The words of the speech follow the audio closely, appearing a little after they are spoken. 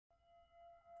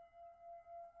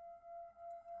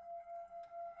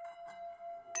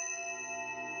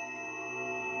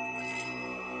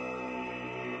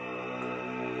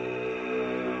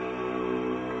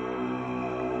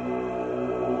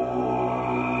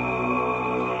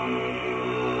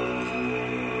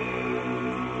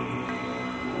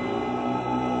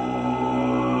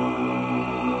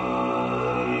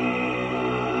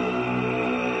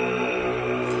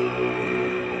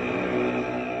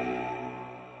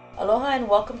Aloha and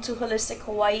welcome to Holistic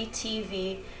Hawaii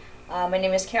TV. My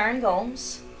name is Karen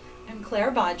Gomes. I'm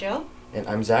Claire Baggio. And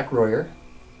I'm Zach Royer.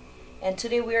 And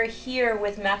today we are here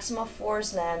with Maxima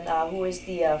Forsland, who is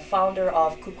the founder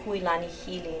of Kukui Lani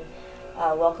Healing.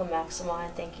 Welcome, Maxima,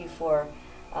 and thank you for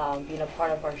being a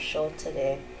part of our show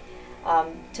today.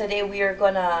 Today we are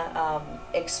going to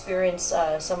experience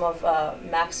some of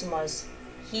Maxima's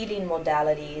healing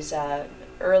modalities.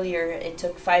 Earlier it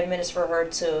took 5 minutes for her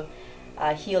to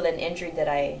heal an injury that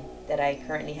I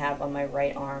currently have on my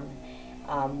right arm,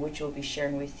 which we'll be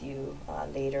sharing with you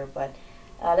later. But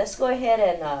let's go ahead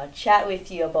and chat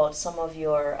with you about some of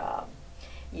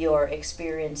your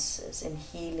experiences in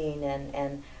healing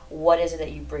and what is it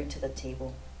that you bring to the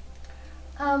table.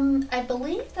 I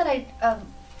believe that I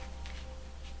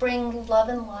bring love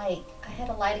and light. I had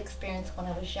a light experience when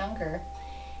I was younger,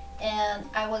 and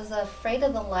I was afraid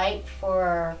of the light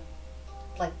for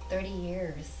like 30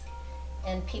 years.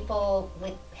 And people,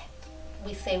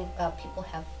 we say people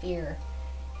have fear,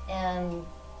 and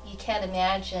you can't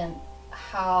imagine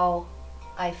how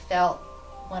I felt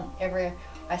whenever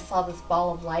I saw this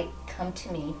ball of light come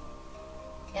to me,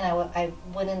 and I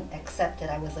wouldn't accept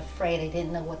it. I was afraid. I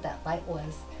didn't know what that light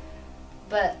was.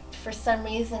 But for some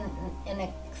reason, in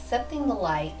accepting the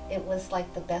light, it was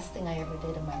like the best thing I ever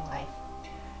did in my life.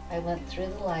 I went through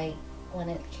the light when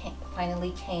it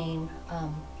finally came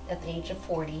at the age of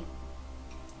 40.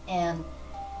 And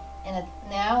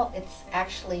now it's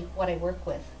actually what I work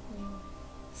with. Mm.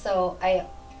 So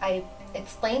I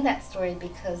explain that story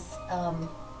because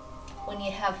when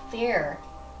you have fear,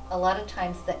 a lot of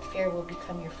times that fear will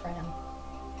become your friend.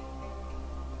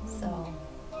 So,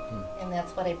 and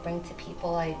that's what I bring to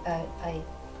people. I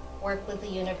work with the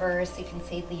universe. You can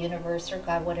say the universe or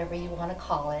God, whatever you want to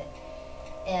call it.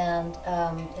 And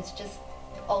it's just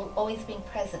always being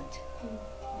present.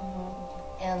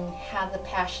 And have the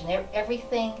passion.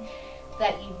 Everything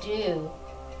that you do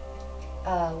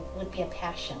would be a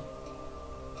passion.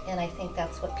 And I think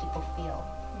that's what people feel.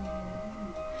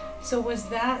 So was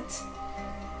that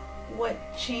what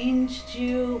changed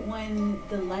you when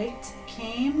the light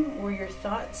came? Were your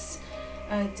thoughts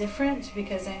different?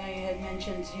 Because I know you had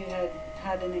mentioned you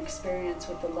had an experience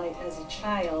with the light as a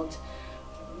child.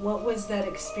 What was that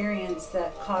experience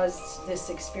that caused this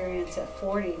experience at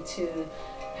 40 to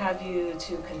have you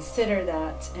to consider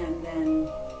that and then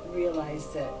realize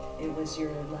that it was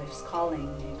your life's calling,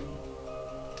 maybe?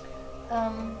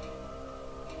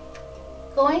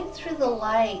 Going through the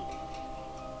light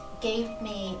gave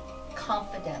me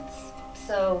confidence.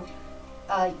 So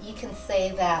you can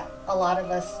say that a lot of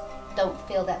us don't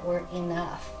feel that we're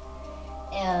enough.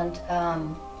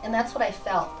 And that's what I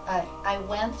felt. I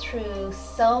went through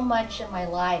so much in my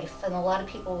life, and a lot of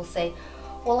people will say,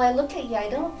 well, I look at you,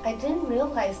 I didn't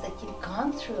realize that you've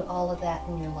gone through all of that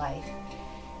in your life.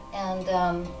 And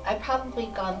I've probably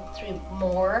gone through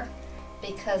more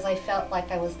because I felt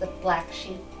like I was the black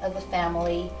sheep of the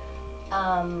family.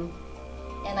 And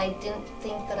I didn't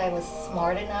think that I was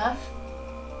smart enough.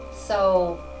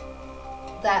 So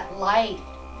that light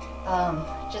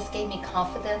just gave me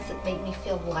confidence. It made me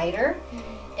feel lighter.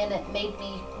 And it made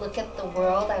me look at the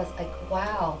world. I was like,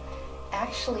 wow,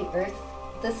 actually Earth,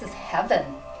 this is heaven.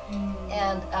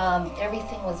 And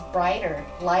everything was brighter,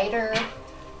 lighter.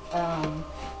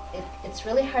 It's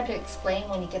really hard to explain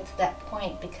when you get to that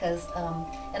point because,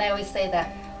 and I always say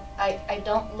that I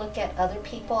don't look at other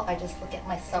people, I just look at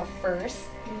myself first,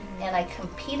 and I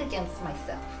compete against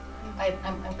myself.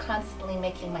 I'm constantly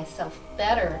making myself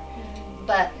better,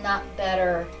 but not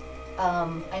better.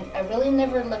 I really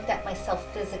never looked at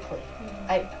myself physically.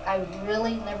 I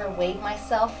really never weighed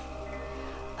myself.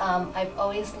 I've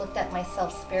always looked at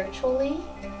myself spiritually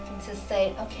to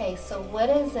say, okay, so what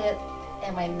is it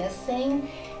am I missing?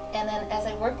 And then as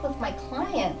I work with my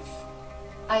clients,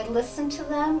 I listen to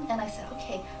them and I say,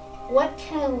 okay, what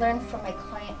can I learn from my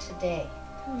client today?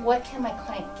 What can my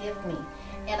client give me?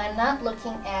 And I'm not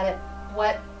looking at it,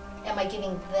 what am I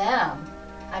giving them?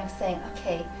 I'm saying,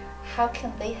 okay, how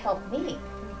can they help me?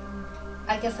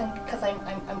 I guess because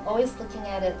I'm always looking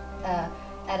at it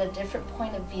at a different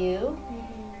point of view.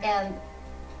 And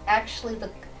actually,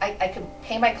 I can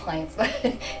pay my clients, but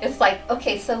it's like,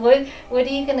 okay, so what are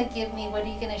you going to give me? What are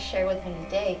you going to share with me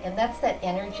today? And that's that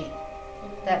energy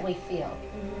that we feel.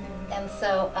 And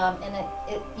so, and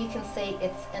you can say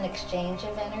it's an exchange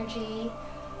of energy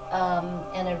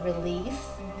and a release.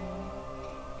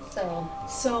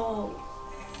 So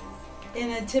in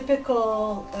a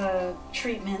typical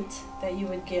treatment that you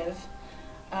would give,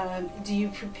 do you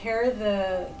prepare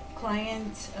the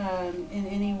client in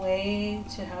any way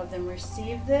to have them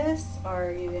receive this?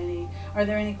 Are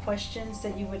there any questions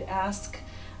that you would ask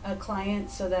a client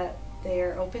so that they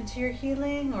are open to your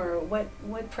healing, or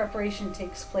what preparation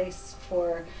takes place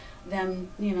for them,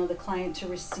 you know, the client, to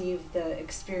receive the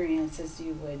experience as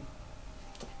you would?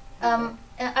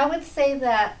 I would say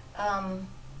that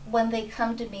when they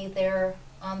come to me, they're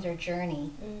on their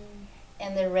journey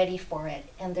and they're ready for it.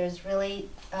 And there's really,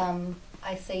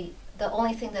 I say, the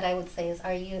only thing that I would say is,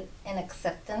 are you in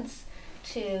acceptance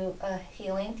to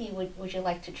healing? Would you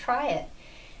like to try it?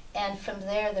 And from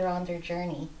there, they're on their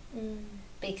journey.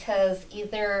 Because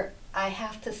either I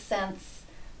have to sense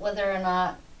whether or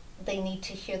not they need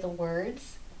to hear the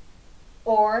words,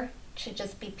 or to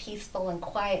just be peaceful and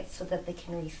quiet so that they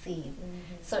can receive.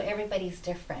 So everybody's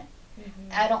different.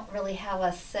 I don't really have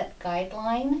a set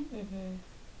guideline,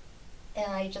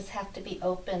 and I just have to be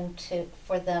open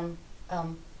for them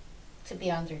to be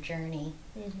on their journey.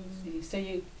 So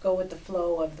you go with the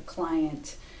flow of the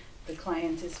client. The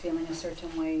client is feeling a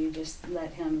certain way, you just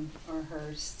let him or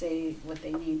her say what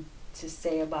they need to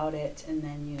say about it, and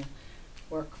then you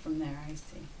work from there. I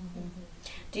see.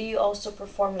 Do you also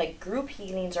perform like group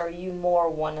healings, or are you more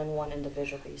one-on-one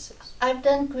individual basis? I've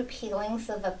done group healings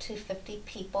of up to 50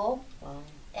 people. Wow.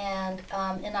 And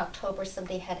in October,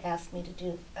 somebody had asked me to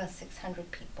do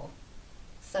 600 people.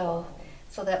 So, Wow.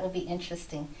 so that will be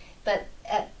interesting. But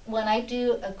when I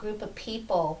do a group of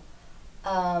people,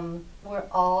 we're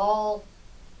all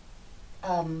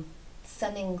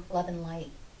sending love and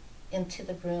light into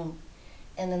the room.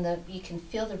 And then you can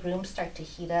feel the room start to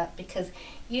heat up, because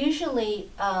usually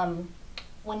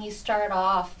when you start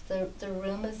off, the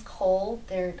room is cold.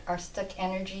 There are stuck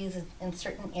energies in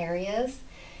certain areas.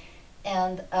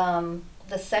 And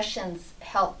the sessions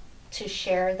help to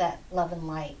share that love and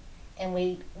light. And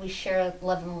we share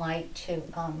love and light to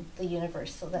the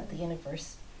universe, so that the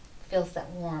universe feels that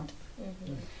warmth.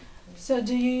 So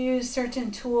do you use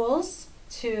certain tools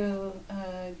to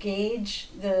gauge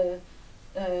the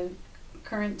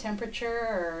current temperature,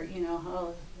 or, you know,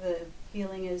 how the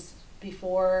healing is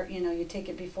before, you know, you take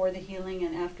it before the healing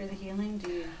and after the healing?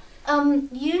 Do you?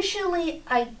 Usually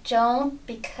I don't,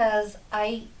 because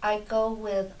I go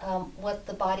with what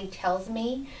the body tells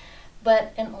me.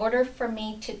 But in order for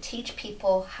me to teach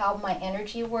people how my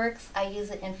energy works, I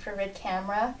use an infrared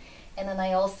camera, and then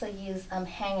I also use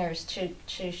hangers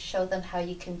to show them how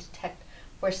you can detect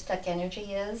where stuck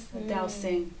energy is.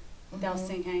 Dowsing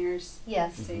hangers.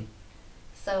 Yes. See.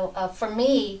 So for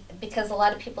me, because a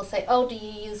lot of people say, "Oh, do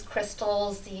you use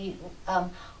crystals? Do you?"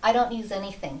 I don't use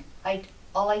anything.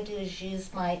 All I do is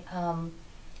use my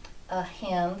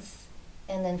hands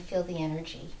and then feel the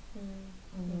energy.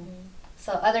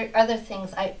 So other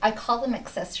things, I call them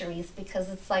accessories, because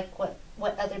it's like what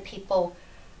other people,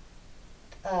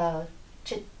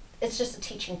 it's just a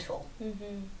teaching tool. Very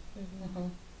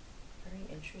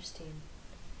interesting.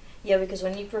 Yeah, because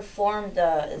when you perform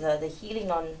the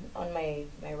healing on my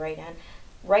right hand,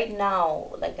 right now,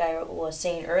 like I was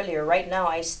saying earlier, right now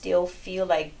I still feel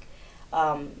like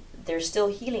there's still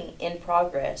healing in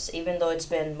progress, even though it's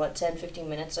been, 10-15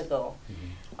 minutes ago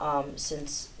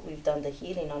since we've done the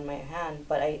healing on my hand.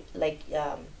 But I, like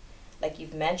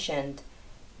you've mentioned,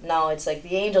 now it's like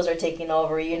the angels are taking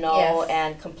over, you know, Yes.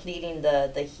 and completing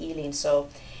the healing. So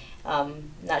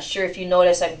not sure if you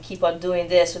notice, I keep on doing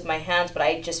this with my hands, but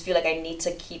I just feel like I need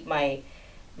to keep my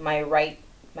right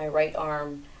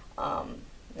arm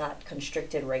not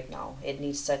constricted right now. It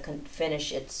needs to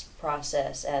finish its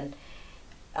process. And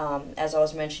as I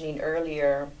was mentioning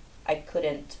earlier, I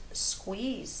couldn't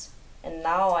squeeze, and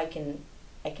now I can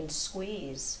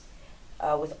squeeze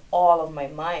with all of my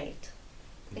might.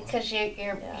 Because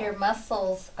your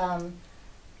muscles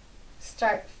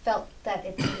felt that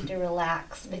it needed to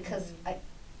relax. Because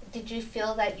did you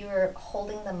feel that you were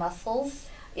holding the muscles?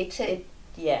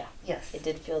 Yeah. Yes. It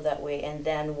did feel that way, and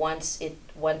then once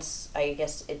I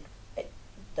guess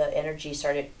the energy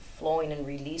started flowing and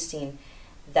releasing,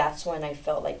 that's when I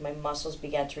felt like my muscles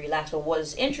began to relax. But what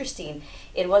was interesting,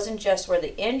 it wasn't just where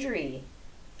the injury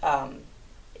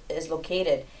is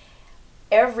located.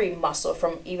 Every muscle,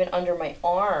 from even under my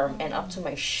arm and up to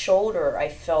my shoulder, I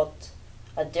felt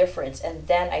a difference. And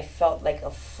then I felt like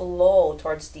a flow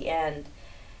towards the end,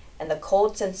 and the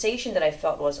cold sensation that I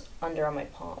felt was under on my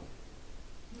palm.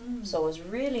 So it was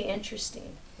really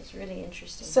interesting.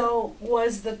 So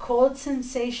was the cold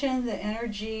sensation the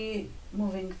energy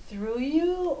moving through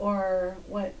you, or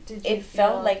what did you It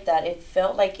felt like that. It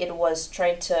felt like it was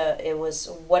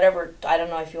whatever, I don't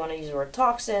know if you want to use the word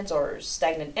toxins or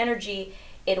stagnant energy.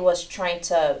 It was trying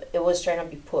to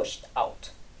be pushed out.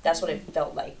 That's what it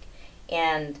felt like.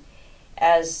 And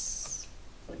as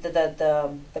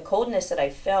the coldness that I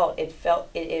felt,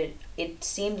 it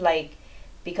seemed like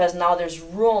because now there's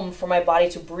room for my body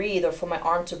to breathe or for my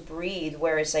arm to breathe,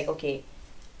 where it's like, okay,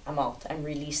 I'm out, I'm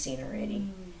releasing already.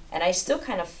 And I still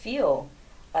kind of feel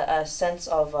a sense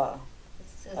of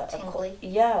It's tingly.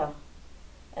 yeah,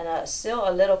 and still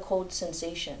a little cold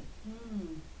sensation.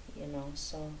 You know,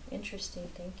 so interesting.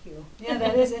 Thank you. Yeah,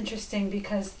 that is interesting,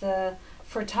 because the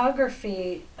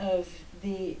photography of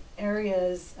the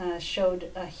areas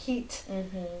showed a heat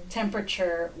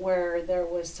temperature where there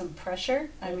was some pressure.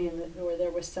 I mean, where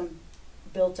there was some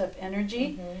built up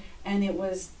energy, and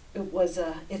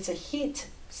it's a heat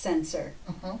sensor,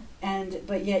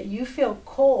 but yet you feel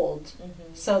cold.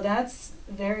 So that's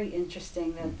very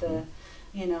interesting that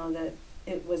that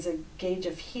it was a gauge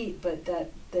of heat, but that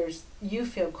you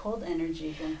feel cold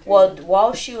energy going through. Well,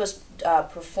 while she was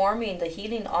performing the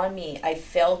healing on me, I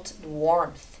felt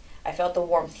warmth. I felt the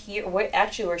warmth here, where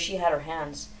she had her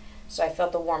hands. So I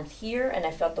felt the warmth here, and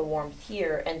I felt the warmth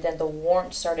here, and then the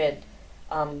warmth started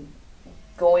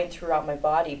going throughout my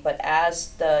body. But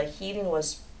as the healing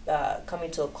was coming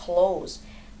to a close,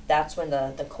 that's when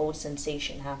the cold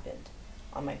sensation happened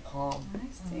on my palm. I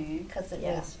see. Because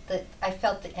I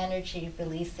felt the energy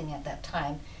releasing at that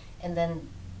time, and then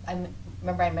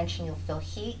remember I mentioned you'll feel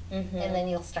heat, and then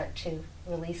you'll start to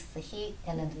release the heat,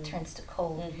 and then it turns to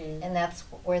cold, and that's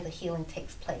where the healing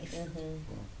takes place.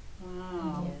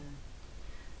 Wow. Yeah.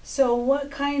 So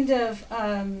what kind of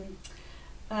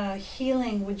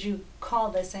healing would you call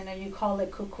this? I know you call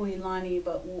it Kukui Lani,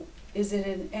 but is it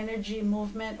an energy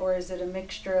movement, or is it a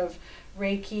mixture of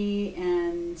Reiki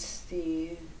and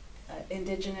the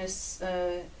indigenous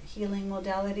healing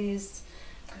modalities?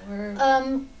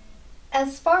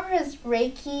 As far as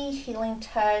Reiki, healing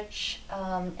touch,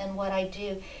 and what I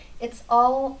do, it's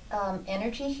all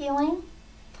energy healing,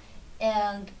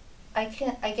 and I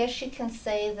guess you can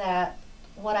say that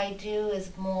what I do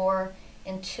is more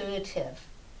intuitive.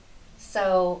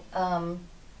 So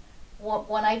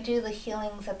when I do the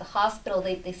healings at the hospital,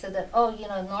 they said that,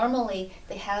 normally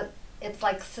they have, it's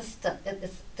like system.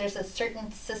 There's a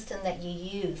certain system that you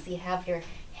use. You have your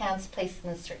hands placed in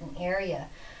a certain area,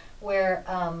 where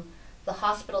the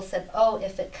hospital said,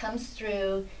 if it comes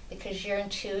through because you're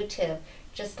intuitive,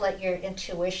 just let your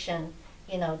intuition,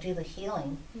 do the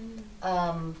healing.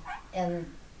 And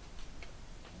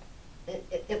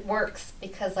it works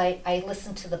because I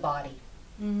listen to the body.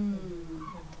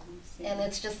 And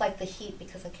it's just like the heat,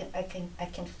 because I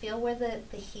can feel where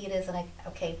the heat is, and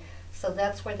so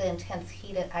that's where the intense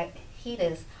heat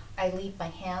is. I leave my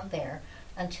hand there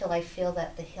until I feel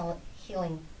that the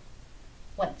healing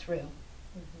went through.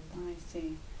 I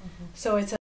see. So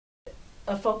it's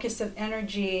a focus of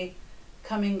energy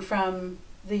coming from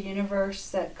the universe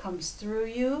that comes through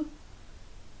you.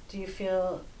 Do you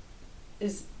feel,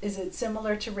 is it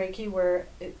similar to Reiki, where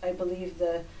I believe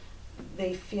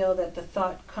they feel that the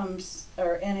thought comes,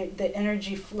 or the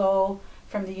energy flow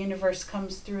from the universe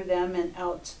comes through them and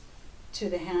out to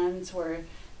the hands where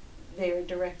they are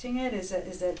directing it? Is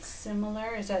that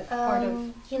similar? Is that part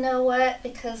of? You know what?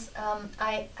 Because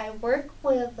I work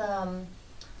with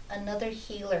another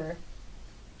healer,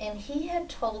 and he had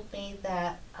told me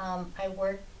that I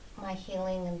work my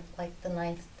healing in like the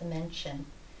 9th dimension.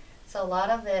 So a lot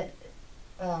of it,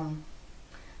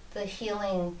 the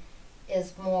healing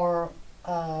is more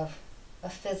of a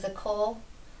physical,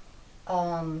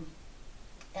 and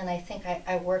I think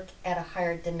I work at a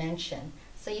higher dimension.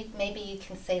 So maybe you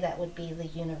can say that would be the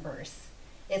universe.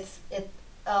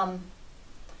 9th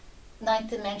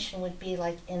dimension would be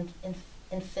like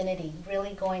infinity,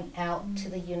 really going out to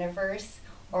the universe,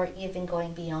 or even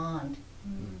going beyond.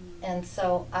 And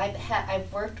so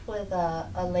I've worked with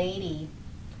a lady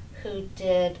who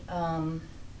did, I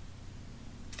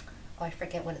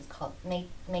forget what it's called,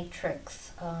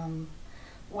 matrix,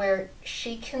 where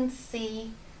she can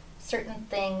see certain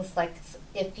things, like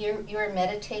if you're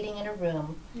meditating in a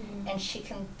room, and she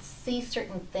can see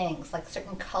certain things, like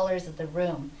certain colors of the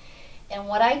room. And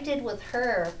what I did with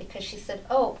her, because she said,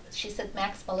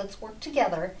 Maxima, let's work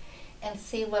together and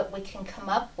see what we can come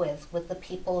up with the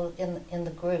people in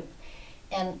the group.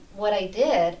 And what I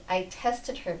did, I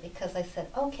tested her, because I said,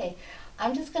 okay,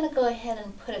 I'm just going to go ahead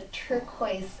and put a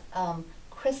turquoise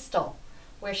crystal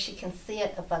where she can see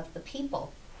it above the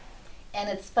people. And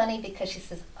it's funny because she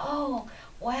says, oh,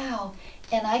 wow,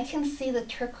 and I can see the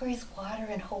turquoise water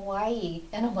in Hawaii.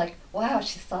 And I'm like, wow,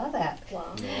 she saw that.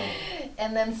 Wow.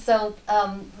 And then so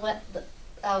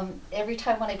every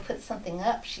time when I put something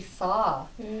up, she saw.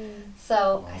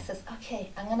 So I says,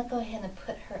 okay, I'm going to go ahead and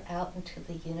put her out into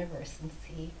the universe and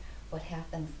see what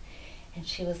happens. And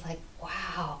she was like,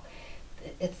 wow,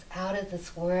 it's out of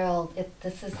this world.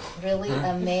 This is really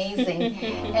amazing.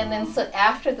 And then so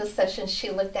after the session, she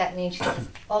looked at me and she says,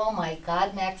 "Oh my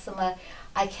God, Maxima,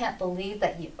 I can't believe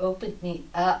that you opened me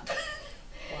up."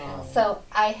 Wow. So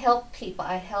I help people.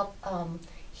 I help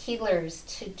healers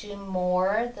to do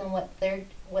more than what their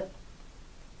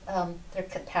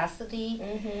capacity.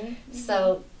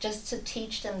 So just to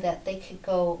teach them that they could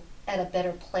go at a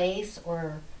better place,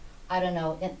 or I don't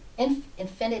know, in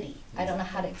infinity. I don't know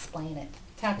how to explain it.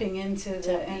 Tapping into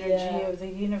the energy of the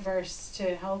universe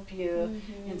to help you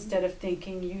instead of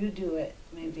thinking you do it.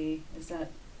 Maybe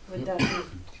would that be?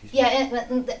 Yeah,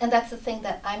 and that's the thing,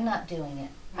 that I'm not doing it.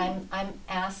 I'm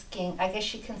asking. I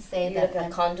guess you can say You're that like a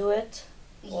I'm conduit.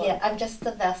 Yeah, I'm just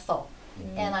the vessel,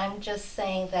 and I'm just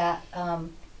saying that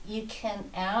you can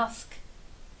ask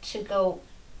to go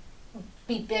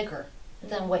be bigger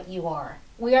than what you are.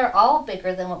 We are all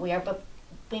bigger than what we are, but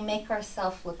we make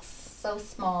ourselves look so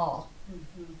small,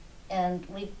 and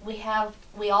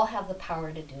we all have the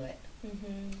power to do it.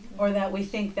 Or that we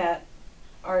think that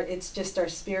it's just our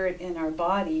spirit in our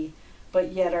body,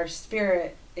 but yet our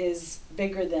spirit is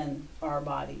bigger than our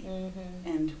body,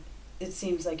 and it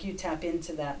seems like you tap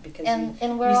into that because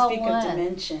and we're you all speak one. of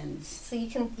dimensions. So you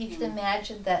can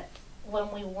imagine that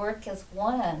when we work as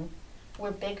one,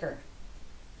 we're bigger.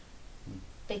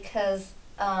 Because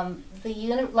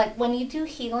like when you do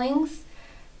healings,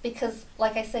 because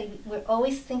like I said, we're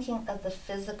always thinking of the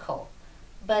physical,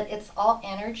 but it's all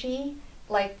energy.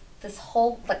 Like this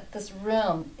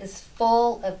room is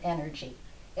full of energy.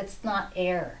 It's not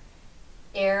air.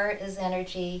 Air is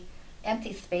energy.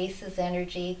 Empty space is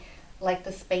energy. Like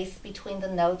the space between the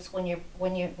notes when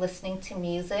you're listening to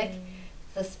music.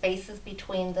 The spaces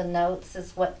between the notes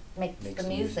is what makes the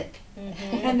music.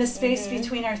 And the space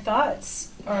between our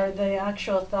thoughts are the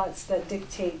actual thoughts that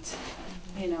dictate,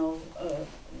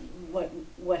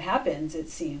 what happens, it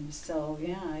seems. So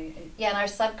yeah, and our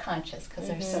subconscious, because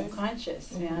they're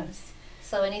subconscious. Yes.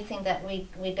 So anything that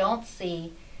we don't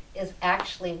see is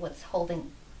actually what's holding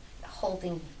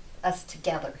us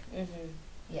together.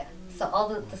 Yeah. So all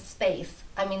the space.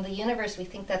 I mean, the universe. We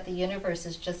think that the universe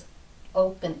is just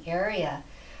open area.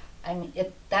 I mean,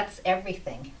 that's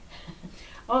everything.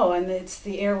 Oh, and it's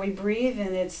the air we breathe,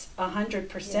 and it's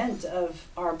 100% of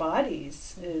our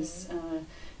bodies is,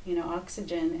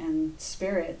 oxygen and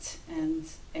spirit and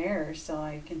air. So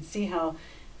I can see how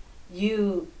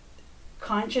you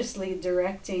consciously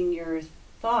directing your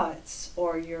thoughts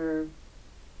or your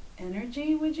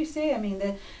energy, would you say? I mean,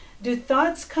 do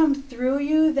thoughts come through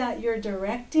you that you're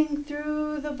directing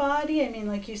through the body? I mean,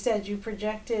 like you said, you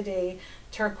projected a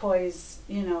turquoise,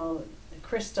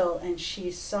 crystal, and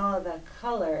she saw the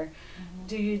color.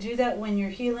 Do you do that when you're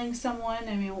healing someone?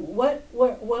 I mean, what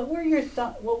were your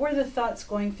what were the thoughts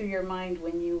going through your mind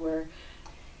when you were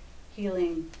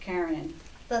healing Karen?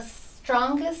 The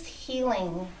strongest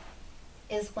healing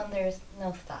is when there's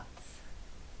no thoughts.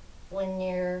 When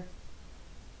you're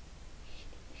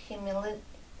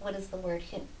what is the word?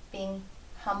 Being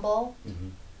humble,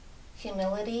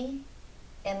 humility,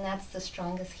 and that's the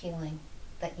strongest healing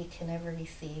that you can ever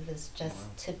receive, is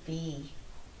just to be.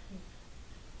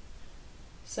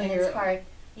 So and it's hard,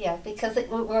 because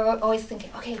we're always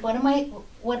thinking, okay, what am I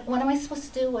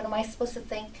supposed to do? What am I supposed to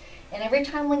think? And every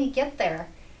time when you get there,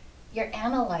 you're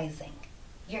analyzing.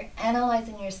 You're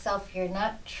analyzing yourself. You're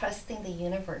not trusting the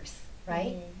universe,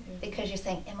 right? Because you're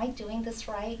saying, am I doing this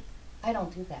right? I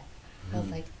don't do that. I was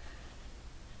like,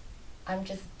 I'm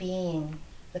just being.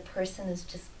 The person is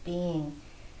just being.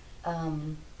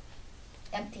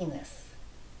 Emptiness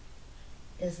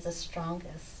is the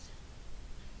strongest.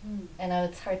 I know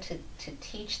it's hard to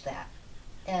teach that.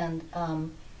 And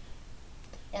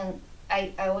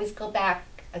I always go back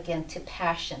again to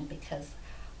passion, because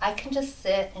I can just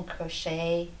sit and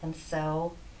crochet and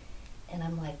sew, and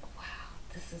I'm like, wow,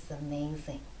 this is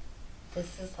amazing.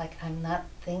 This is like, I'm not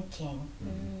thinking,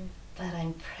 but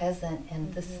I'm present,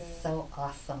 and this is so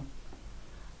awesome.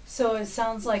 So it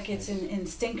sounds like it's an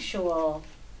instinctual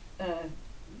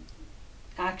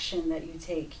action that you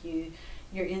take.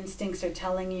 Your instincts are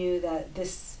telling you that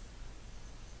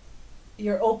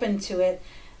you're open to it,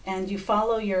 and you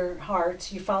follow your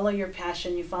heart, you follow your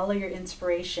passion, you follow your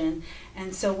inspiration.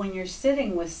 And so when you're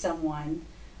sitting with someone,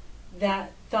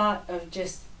 that thought of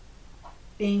just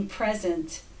being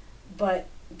present, but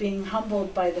being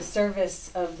humbled by the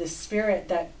service of the spirit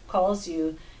that calls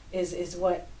you is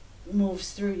what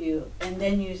moves through you. And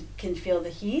then you can feel the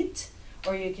heat,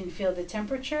 or you can feel the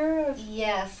temperature of...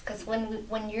 Yes, because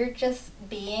when you're just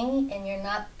being and you're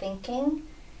not thinking,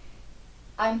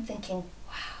 I'm thinking,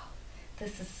 wow,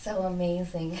 this is so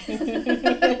amazing.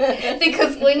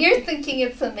 Because when you're thinking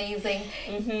it's amazing,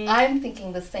 I'm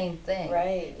thinking the same thing.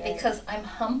 Right. Because I'm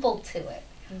humbled to it.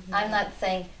 I'm not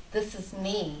saying, this is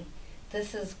me.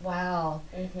 This is, wow,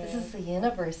 this is the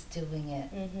universe doing it.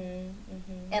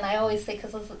 And I always say,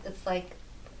 because it's like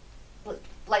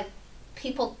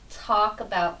people talk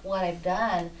about what I've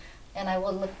done, and I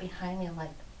will look behind me like,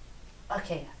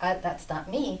 okay, that's not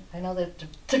me. I know that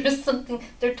there's something,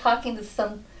 they're talking to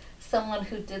someone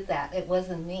who did that. It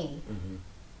wasn't me.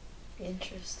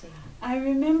 Interesting. I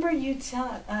remember you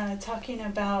talking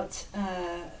about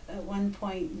at one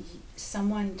point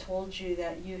someone told you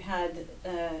that you had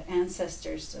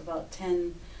ancestors, about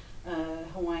 10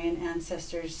 Hawaiian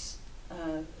ancestors,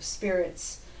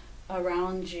 spirits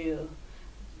around you.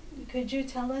 Could you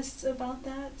tell us about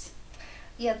that?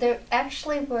 Yeah, there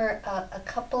actually were a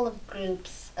couple of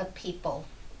groups of people.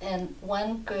 And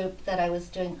one group that I was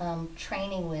doing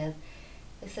training with,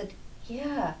 they said,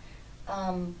 yeah,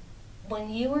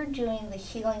 when you were doing the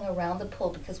healing around the pool,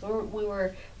 because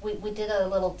we did a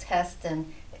little test,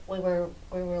 and we were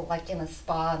like in a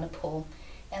spa in a pool,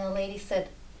 and the lady said,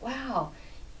 wow,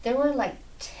 there were like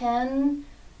 10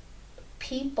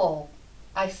 people.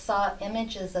 I saw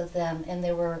images of them, and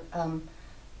they were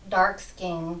dark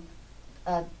skin,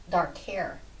 dark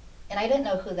hair, and I didn't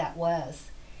know who that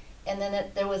was. And then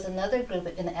there was another group,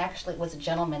 and actually it was a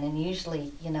gentleman, and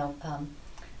usually, you know,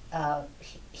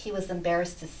 he was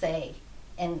embarrassed to say,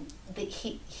 and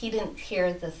he didn't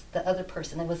hear the other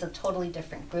person. It was a totally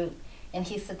different group, and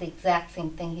he said the exact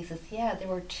same thing. He says, yeah, there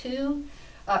were 10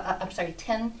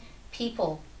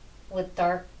 people with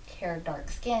dark hair,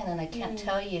 dark skin, and I can't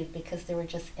tell you because they were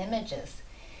just images.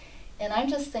 And I'm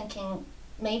just thinking,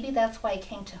 maybe that's why I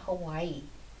came to Hawaii,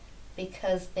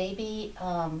 because maybe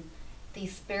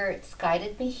these spirits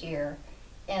guided me here,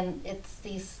 and it's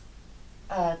these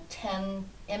 10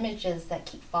 images that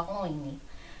keep following me.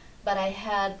 But I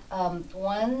had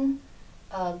one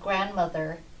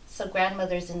grandmother, so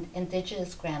grandmother's an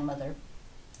indigenous grandmother,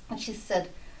 and she said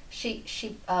she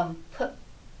put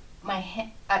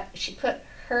she put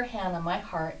her hand on my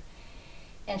heart,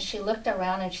 and she looked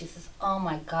around and she says, oh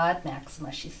my God,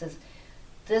 Maxima, she says,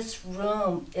 this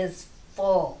room is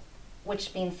full,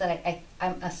 which means that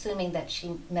I'm assuming that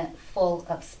she meant full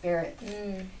of spirits.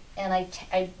 And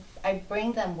I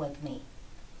bring them with me,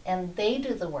 and they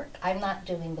do the work. I'm not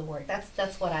doing the work.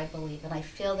 That's what I believe, and I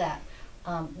feel that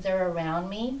they're around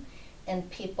me, and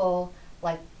people,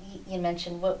 like you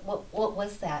mentioned, what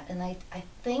was that? And I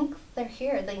think they're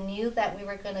here. They knew that we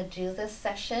were going to do this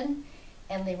session,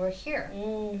 and they were here.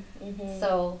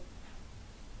 So,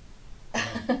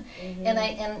 and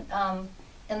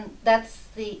that's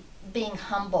the being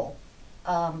humble,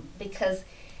 because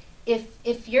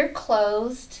if you're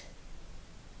closed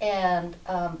and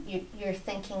you're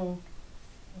thinking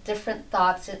different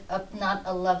thoughts, not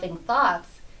a loving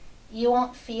thoughts, you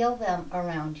won't feel them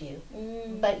around you,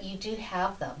 but you do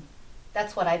have them.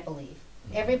 That's what I believe.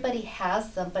 Everybody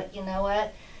has them, but you know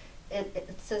what?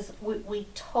 It says we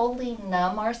totally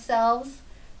numb ourselves.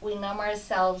 We numb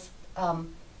ourselves,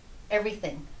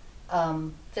 everything,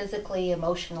 physically,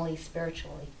 emotionally,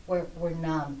 spiritually. We're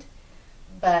numbed,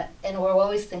 and we're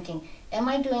always thinking, am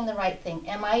I doing the right thing?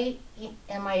 Am I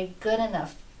good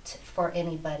enough for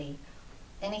anybody?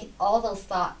 All those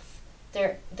thoughts.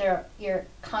 You're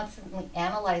constantly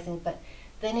analyzing, but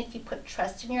then if you put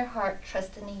trust in your heart,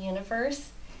 trust in the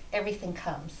universe, everything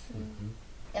comes.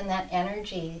 And that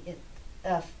energy,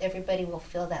 everybody will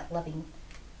feel that love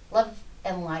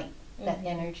and light, that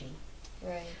energy.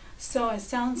 Right. So it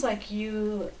sounds like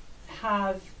you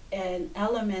have an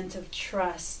element of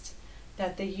trust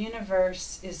that the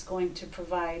universe is going to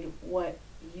provide what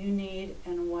you need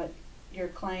and what your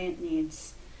client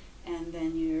needs, and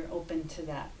then you're open to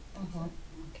that.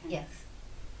 Okay. Yes.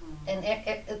 And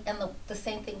the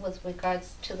same thing with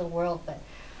regards to the world, but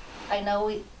I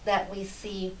know that we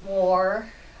see war,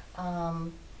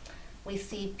 we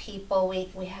see people,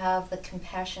 we have the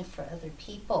compassion for other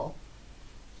people,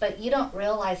 but you don't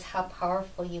realize how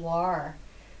powerful you are,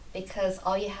 because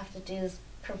all you have to do is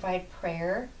provide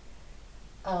prayer,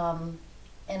 and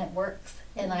it works.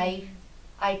 And I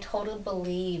totally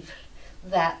believe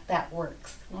that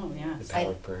works. Oh yeah. The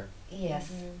power of prayer.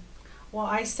 Yes. Well,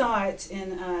 I saw it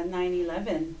in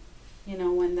 9/11. You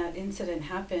know, when that incident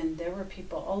happened, there were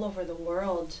people all over the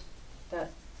world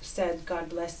that said, God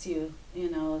bless you.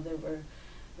 You know,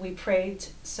 we prayed,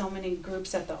 so many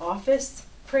groups at the office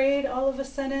prayed all of a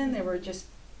sudden. There were just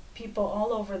people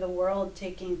all over the world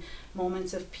taking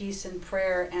moments of peace and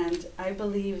prayer, and I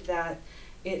believe that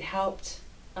it helped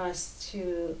us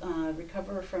to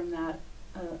recover from that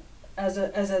as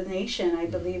a nation, I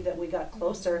believe that we got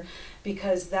closer,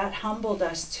 because that humbled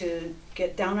us to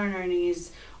get down on our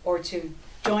knees or to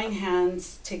join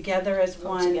hands together as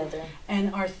one. Together.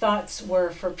 And our thoughts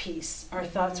were for peace. Our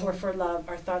thoughts were for love.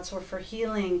 Our thoughts were for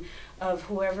healing of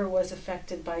whoever was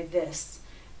affected by this.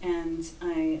 And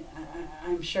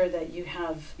I'm sure that you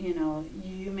have,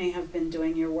 you may have been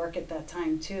doing your work at that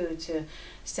time too, to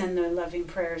send the loving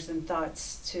prayers and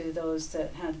thoughts to those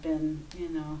that had been,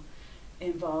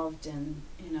 involved in,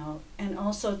 and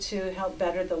also to help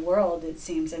better the world, it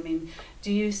seems. I mean,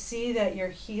 do you see that your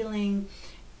healing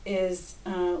is,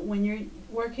 when you're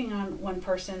working on one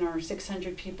person or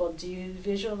 600 people, do you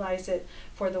visualize it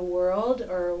for the world,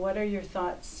 or what are your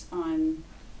thoughts on,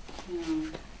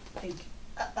 thinking?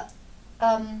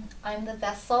 I'm the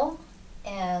vessel,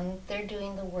 and they're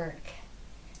doing the work.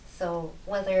 So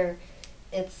whether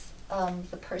it's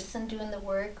the person doing the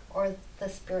work or the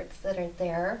spirits that are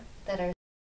there, that are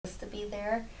supposed to be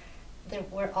there,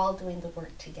 we're all doing the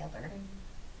work together.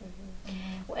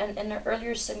 And in the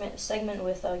earlier segment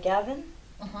with Gavin,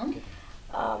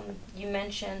 you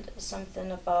mentioned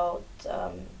something about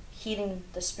healing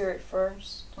the spirit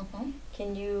first.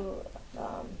 Can you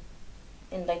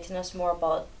enlighten us more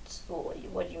about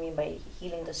what you mean by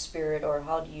healing the spirit, or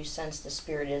how do you sense the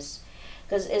spirit is?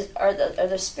 Because are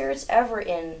the spirits ever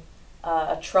in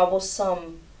a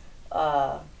troublesome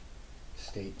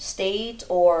state,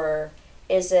 or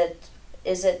is it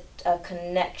a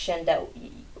connection that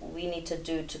we need to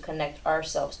do to connect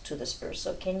ourselves to the spirit?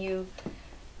 So can you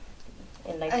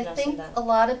enlighten us on that? I think a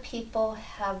lot of people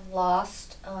have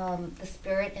lost the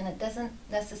spirit, and it doesn't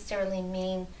necessarily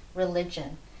mean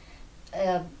religion.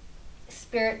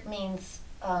 Spirit means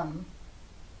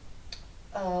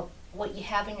what you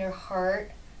have in your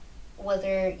heart,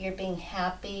 whether you're being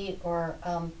happy or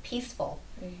peaceful.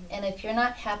 And if you're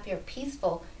not happy or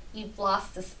peaceful, you've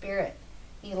lost the spirit.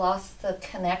 You lost the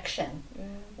connection.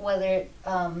 Whether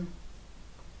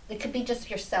it could be just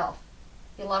yourself.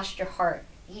 You lost your heart.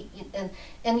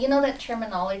 And you know that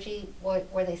terminology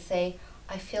where they say,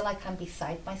 I feel like I'm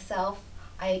beside myself.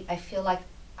 I feel like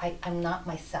I'm not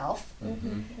myself.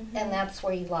 And that's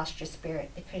where you lost your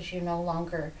spirit, because you're no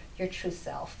longer your true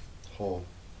self. Whole.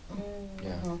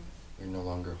 Yeah. You're no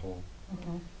longer whole.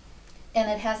 And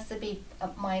it has to be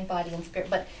mind, body, and spirit.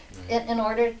 But in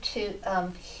order to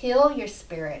heal your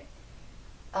spirit,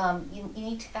 you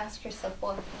need to ask yourself,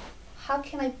 well, how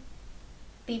can I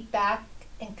be back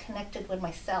and connected with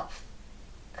myself?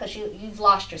 Because you've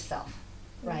lost yourself,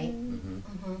 right?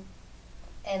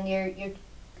 And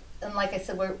and like I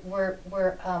said,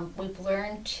 we've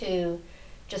learned to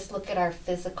just look at our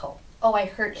physical. Oh, I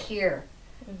hurt here,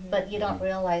 but you don't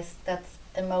realize that's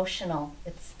emotional.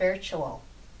 It's spiritual.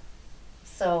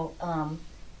 So,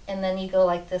 and then you go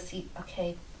like this.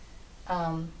 Okay,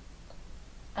 I'm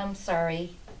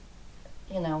sorry.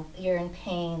 You're in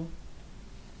pain.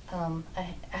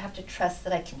 I have to trust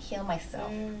that I can heal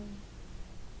myself.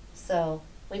 So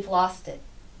we've lost it.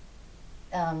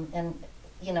 And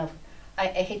I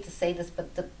hate to say this,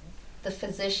 but the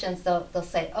physicians, they'll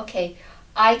say, okay,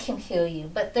 I can heal you,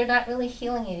 but they're not really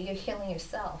healing you. You're healing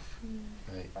yourself,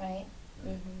 right?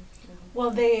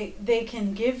 Well, they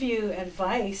can give you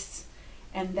advice,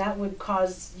 and that would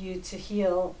cause you to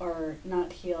heal or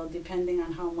not heal, depending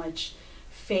on how much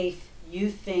faith you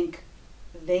think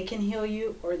they can heal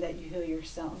you or that you heal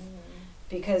yourself.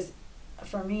 Because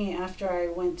for me, after I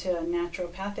went to a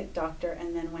naturopathic doctor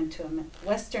and then went to a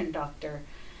Western doctor,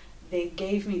 they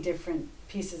gave me different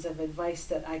pieces of advice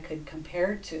that I could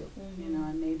compare to,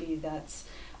 and maybe that's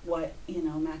what,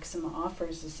 Maxima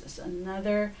offers, is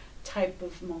another type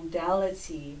of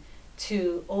modality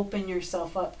to open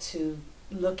yourself up to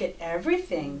look at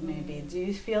everything. Maybe do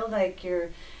you feel like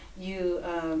you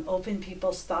open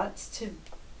people's thoughts to?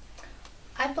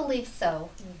 I believe so.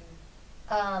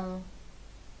 I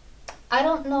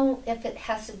don't know if it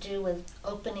has to do with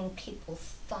opening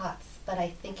people's thoughts, but I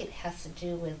think it has to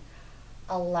do with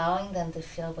allowing them to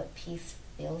feel what peace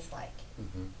feels like.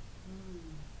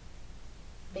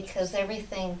 Because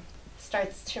everything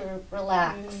starts to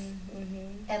relax.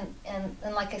 And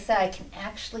like I said, I can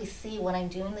actually see when I'm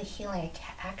doing the healing, I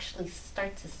can actually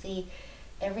start to see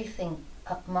everything,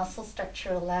 muscles start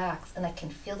to relax, and I can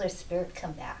feel their spirit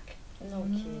come back. No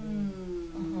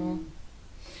kidding.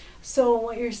 So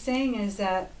what you're saying is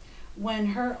that when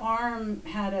her arm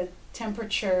had a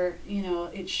temperature,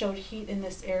 it showed heat in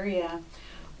this area,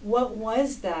 what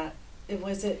was that?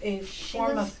 Was it a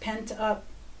form of pent up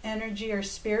energy or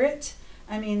spirit?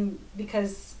 I mean,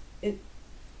 because it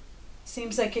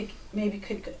seems like it maybe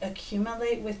could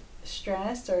accumulate with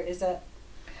stress, or is that?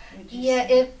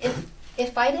 Yeah,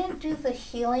 if I didn't do the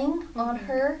healing on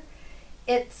her,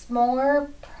 it's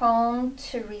more prone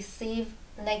to receive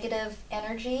negative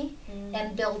energy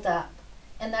and build up.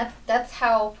 And that's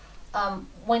how,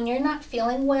 when you're not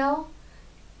feeling well,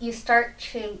 you start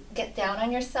to get down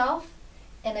on yourself.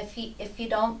 And if you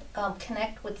don't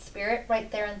connect with spirit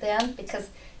right there and then, because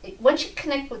once you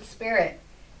connect with spirit,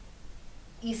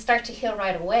 you start to heal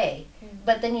right away.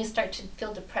 But then you start to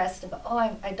feel depressed about, oh,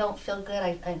 I don't feel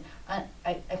good. I'm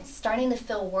starting to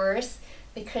feel worse,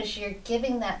 because you're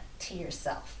giving that to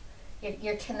yourself.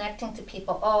 You're connecting to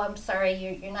people. Oh, I'm sorry,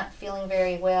 you're not feeling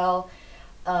very well.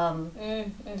 And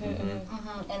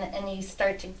you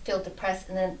start to feel depressed,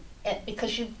 and then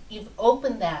because you've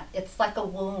opened that, it's like a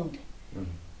wound.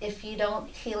 If you don't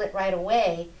heal it right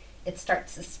away, it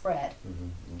starts to spread.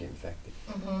 You get infected.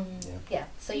 Yeah,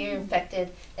 so you're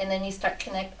infected, and then you start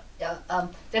connect.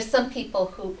 There's some people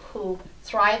who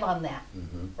thrive on that,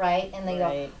 right? And they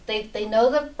go, they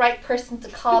know the right person to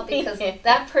call, because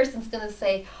that person's going to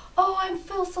say, oh, I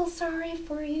feel so sorry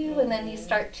for you, and then you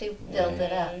start to build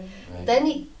it up.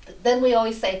 Then we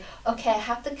always say, okay, I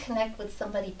have to connect with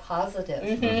somebody positive.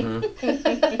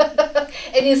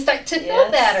 And you start to feel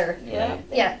better.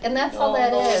 Yeah, and that's all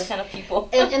that is. Those kind of people.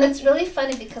 And it's really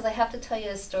funny, because I have to tell you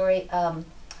a story. I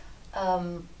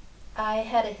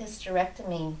had a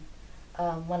hysterectomy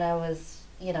when I was,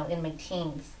 in my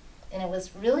teens. And it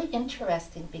was really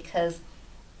interesting, because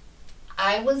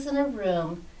I was in a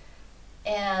room,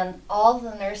 and all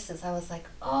the nurses, I was like,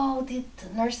 oh, the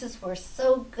nurses were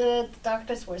so good, the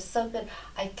doctors were so good.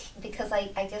 Because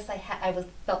I guess I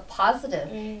felt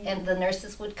positive, and the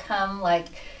nurses would come like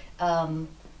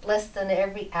less than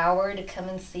every hour to come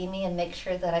and see me and make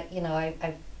sure that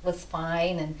I was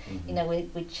fine, and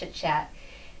we'd chit chat.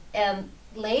 And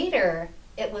later,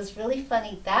 it was really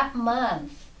funny. That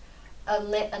month,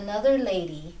 another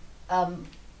lady,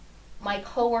 my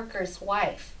coworker's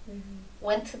wife,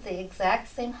 went to the exact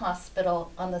same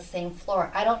hospital on the same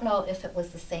floor. I don't know if it was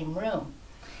the same room.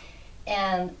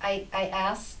 And I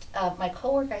asked my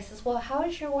coworker, I says, well, how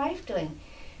is your wife doing?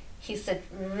 He said,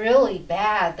 really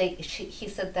bad. He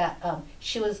said that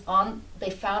they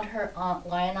found her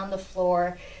lying on the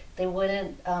floor. They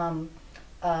wouldn't come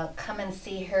and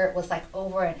see her. It was like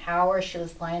over an hour. She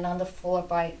was lying on the floor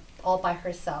all by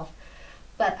herself.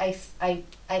 But I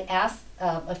asked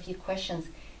a few questions,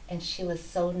 and she was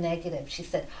so negative. She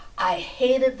said, I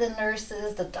hated the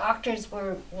nurses. The doctors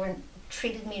were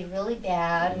treated me really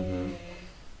bad.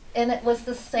 And it was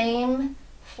the same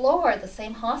floor, the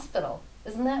same hospital.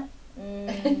 Isn't that?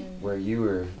 Where you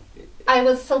were. I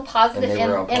was so positive,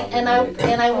 and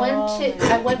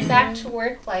I went back to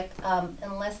work like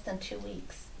in less than 2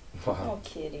 weeks. Wow. No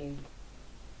kidding.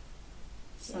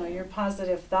 So your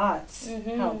positive thoughts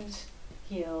helped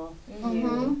heal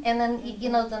you. And then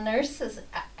the nurses,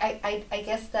 I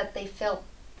guess that they felt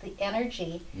the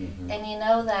energy, and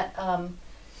that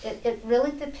it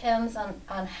really depends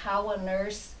on how a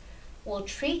nurse will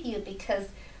treat you, because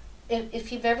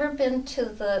if you've ever been to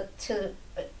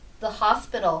the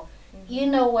hospital, you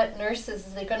know what nurses,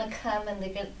 they're going to come and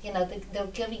they'll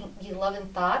give you loving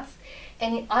thoughts,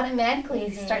 and you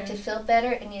automatically start to feel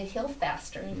better and you heal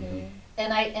faster.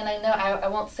 And I know I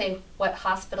won't say what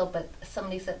hospital, but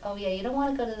somebody said, oh yeah, you don't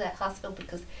want to go to that hospital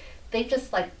because they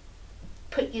just like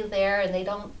put you there and they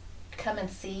don't come and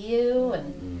see you,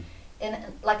 and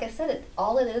like I said,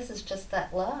 all it is just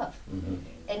that love.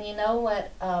 And you know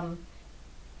what?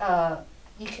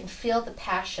 You can feel the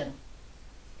passion.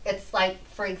 It's like,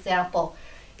 for example,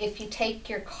 if you take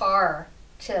your car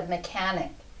to a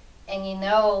mechanic, and you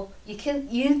know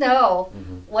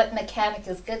what mechanic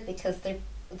is good, because the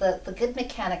good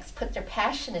mechanics put their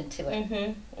passion into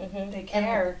it. They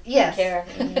care. And, yes. They care.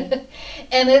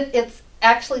 And it's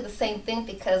actually the same thing,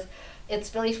 because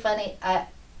it's really funny. A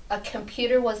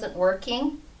computer wasn't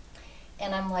working,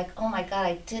 and I'm like, oh my God,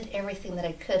 I did everything that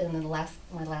I could, and then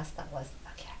my last thought was,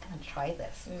 okay, I'm gonna try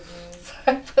this. So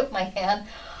I put my hand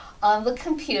on the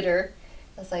computer.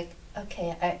 I was like,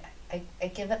 okay, I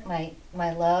give it my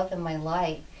love and my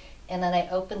light, and then I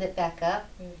opened it back up,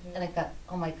 and I got,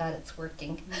 oh my God, it's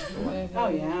working. Oh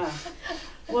yeah.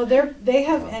 Well, they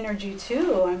have energy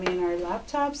too. I mean, our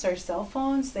laptops, our cell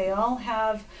phones, they all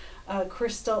have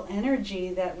crystal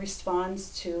energy that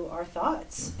responds to our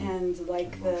thoughts. And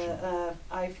like the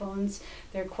iPhones,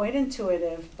 they're quite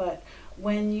intuitive, but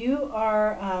when you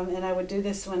are, and I would do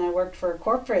this when I worked for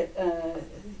corporate,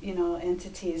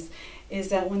 entities, is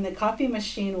that when the copy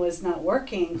machine was not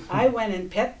working, I went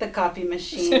and pet the copy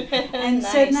machine and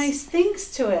said nice things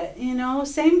to it.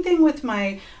 Same thing with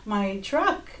my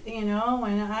truck. When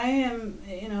I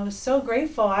am, so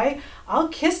grateful, I'll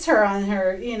kiss her on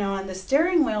on the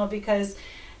steering wheel, because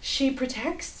she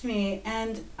protects me,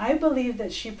 and I believe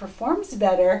that she performs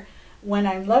better when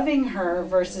I'm loving her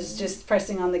versus just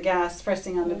pressing on the gas,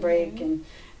 pressing on the brake. And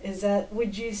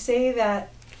would you say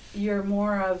that you're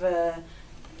more of an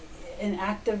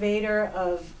activator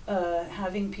of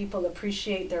having people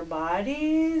appreciate their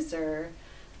bodies or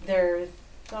their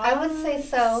thoughts? I would say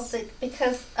so,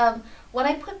 because when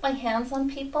I put my hands on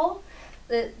people,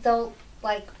 they'll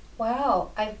like,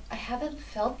 wow, I haven't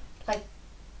felt like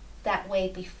that way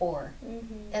before.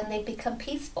 And they become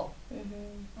peaceful.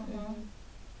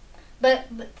 But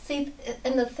see,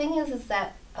 and the thing is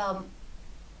that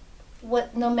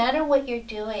no matter what you're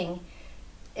doing,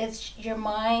 it's your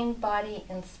mind, body,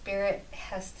 and spirit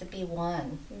has to be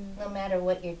one, no matter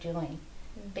what you're doing,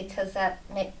 because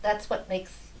that's what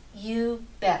makes you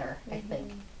better, I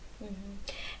think.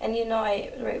 And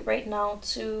right now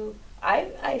too,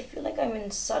 I feel like I'm in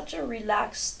such a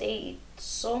relaxed state,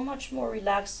 so much more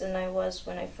relaxed than I was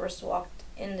when I first walked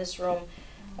in this room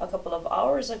a couple of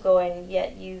hours ago, and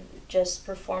yet you just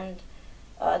performed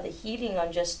the healing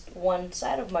on just one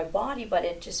side of my body, but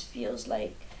it just feels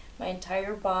like my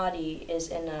entire body is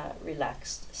in a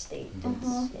relaxed state.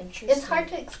 It's interesting. It's hard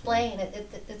to explain.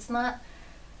 It's not,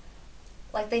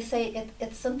 like they say,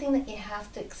 it's something that you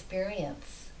have to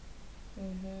experience.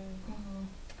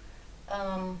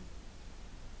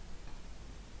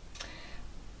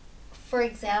 For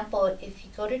example, if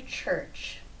you go to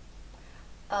church,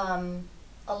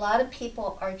 a lot of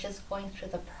people are just going through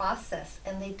the process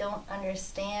and they don't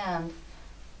understand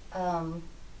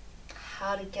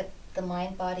how to get the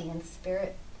mind, body, and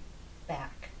spirit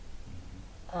back.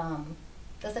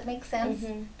 Does it make sense?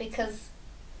 Because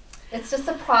it's just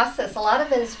a process. A lot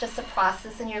of it is just a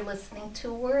process, and you're listening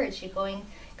to words. You're going,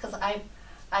 because I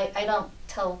don't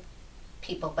tell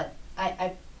people, but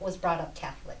I was brought up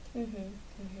Catholic.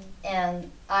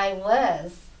 And I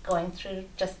was going through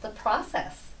just the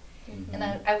process. And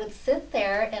I would sit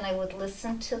there and I would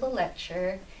listen to the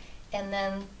lecture, and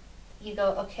then you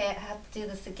go, okay, I have to do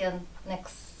this again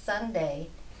next Sunday,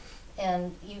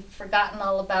 and you've forgotten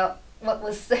all about what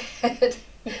was said.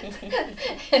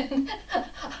 And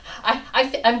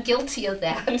I'm guilty of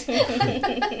that.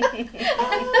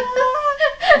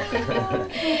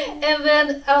 And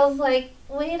then I was like,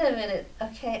 wait a minute,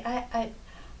 okay, I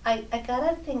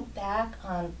gotta think back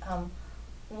on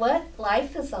what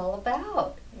life is all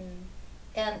about.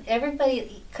 And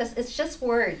everybody, because it's just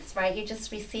words, right? You're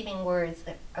just receiving words.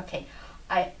 Okay,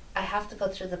 I have to go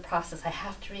through the process. I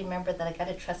have to remember that I got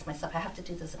to trust myself. I have to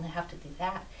do this and I have to do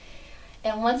that.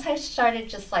 And once I started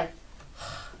just like,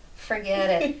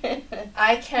 forget it.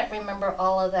 I can't remember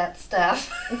all of that stuff.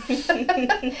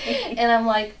 And I'm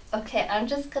like, okay, I'm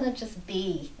just going to just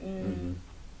be. And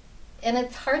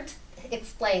it's hard to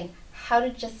explain how to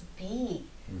just be,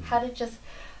 how to just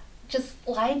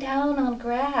lie down on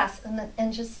grass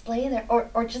and just lay there,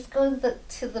 or just go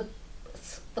to the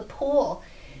pool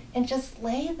and just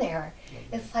lay there.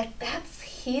 It's like, that's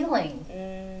healing,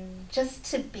 just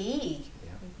to be.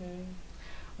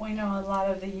 Well, a lot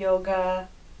of the yoga,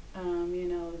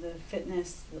 the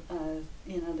fitness,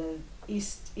 the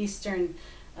Eastern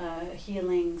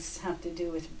healings have to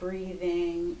do with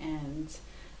breathing and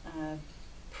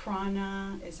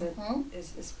prana. Is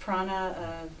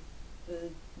prana the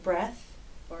breath,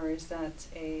 or is that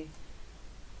a?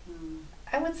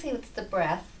 I would say it's the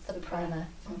breath, the prana.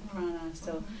 Prana.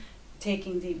 So,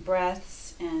 taking deep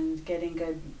breaths and getting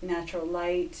good natural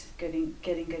light, getting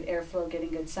good airflow, getting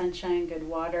good sunshine, good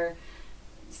water,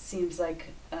 seems like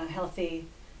a healthier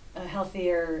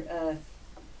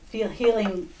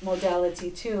healing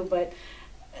modality too. But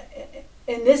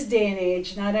in this day and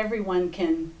age, not everyone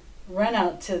can run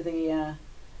out to the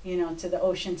to the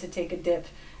ocean to take a dip.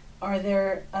 Are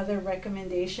there other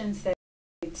recommendations that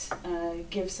you might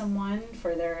give someone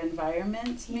for their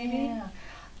environment, maybe? Yeah.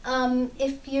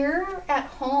 If you're at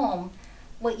home,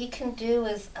 what you can do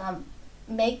is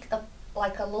make a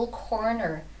little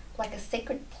corner, like a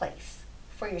sacred place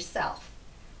for yourself,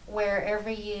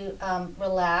 wherever you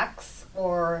relax,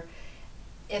 or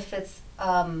if it's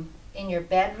in your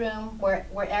bedroom,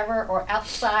 wherever, or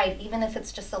outside, even if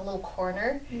it's just a little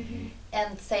corner,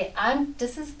 and say,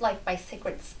 this is like my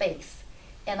sacred space,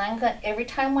 and every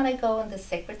time when I go in this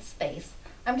sacred space,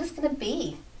 I'm just gonna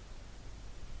be.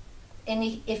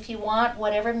 if you want,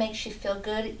 whatever makes you feel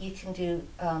good, you can do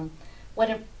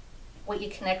whatever, what you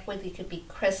connect with. You could be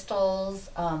crystals,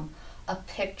 a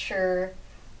picture,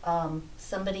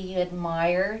 somebody you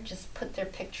admire, just put their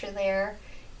picture there,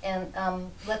 and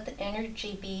let the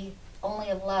energy be only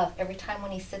of love every time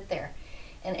when you sit there.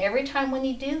 And every time when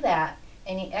you do that,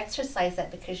 and you exercise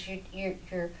that, because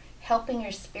you're helping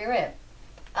your spirit,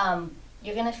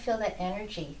 you're going to feel that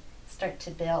energy start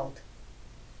to build.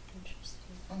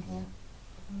 Interesting.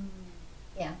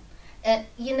 Yeah. And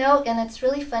you know, and it's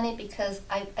really funny because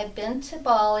I've been to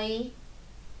Bali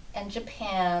and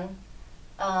Japan,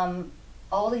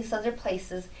 all these other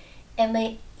places, and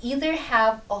they either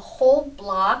have a whole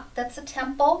block that's a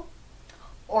temple,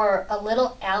 or a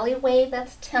little alleyway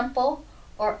that's a temple,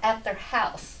 or at their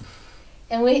house.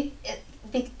 And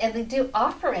they do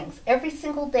offerings every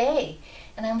single day.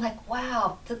 And I'm like,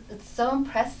 wow, it's so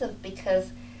impressive,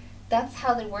 because that's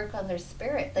how they work on their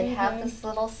spirit. They have this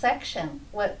little section,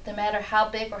 no matter how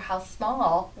big or how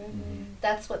small,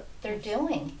 that's what they're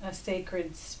doing. A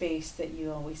sacred space that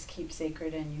you always keep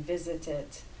sacred, and you visit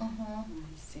it. I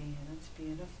see, that's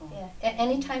beautiful. Yeah,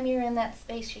 anytime you're in that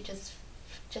space, you just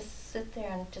sit there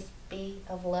and just be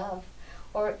of love,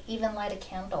 or even light a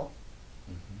candle.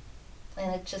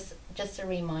 And it's just a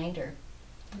reminder.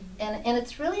 And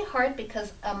it's really hard,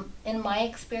 because in my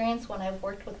experience, when I've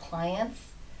worked with clients,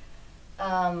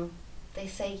 they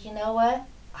say, you know what,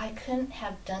 I couldn't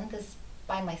have done this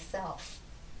by myself.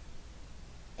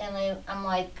 And I'm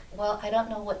like, well, I don't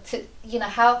know what to,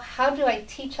 how do I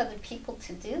teach other people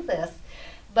to do this?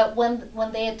 But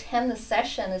when they attend the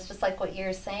session, it's just like what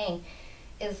you're saying,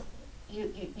 is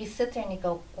you sit there and you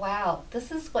go, wow,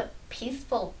 this is what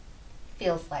peaceful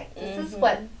feels like. This is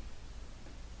what,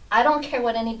 I don't care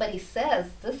what anybody says,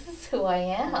 this is who I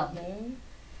am.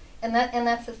 And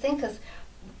that's the thing, because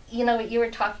you know what you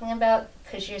were talking about,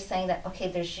 because you're saying that, okay,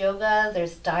 there's yoga,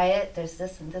 there's diet, there's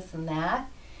this and that.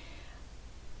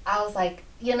 I was like,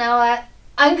 you know what,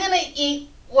 I'm going to eat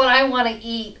what I want to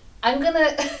eat. I'm going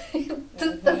to,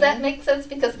 does that make sense?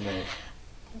 Because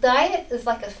diet is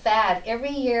like a fad.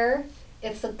 Every year,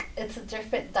 it's a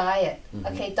different diet.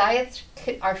 Okay, diets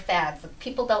are fads.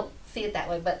 People don't see it that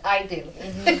way, but I do.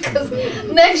 Because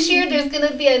next year there's going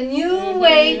to be a new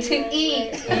way to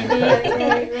eat.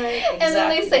 And then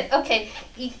they say, okay,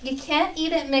 you can't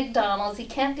eat at McDonald's, you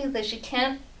can't do this, you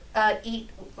can't eat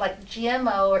like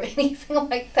GMO or anything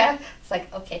like that. It's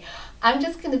like, okay, I'm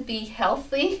just going to be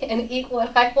healthy and eat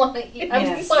what I want to eat.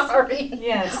 I'm sorry.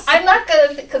 Yes. I'm not going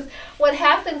to, because what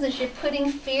happens is you're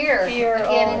putting fear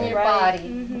again in your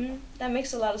body. That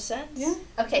makes a lot of sense. Yeah.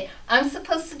 Okay, I'm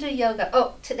supposed to do yoga.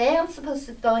 Oh, today I'm supposed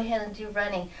to go ahead and do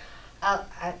running.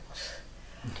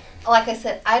 Like I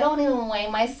said, I don't even weigh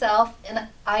myself, and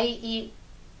I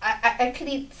could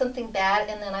eat something bad,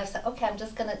 and then I said, okay, I'm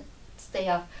just going to stay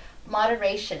off.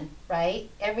 Moderation, right?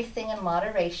 Everything in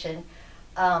moderation.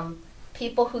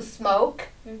 People who smoke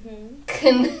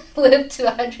can live to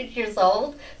 100 years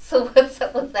old. So what's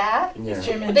up with that? It's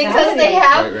your mentality.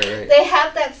 Because they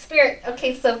have that spirit.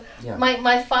 Okay, so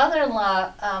my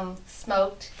father-in-law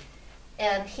smoked,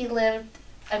 and he lived,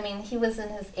 he was in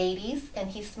his 80s, and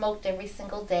he smoked every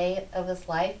single day of his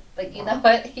life. But you know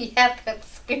what? He had that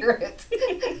spirit.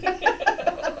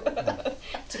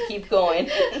 To keep going.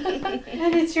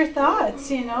 And it's your thoughts,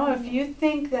 if you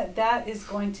think that is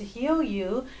going to heal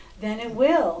you, then it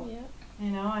will.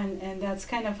 And that's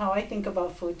kind of how I think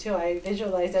about food too. I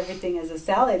visualize everything as a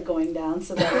salad going down,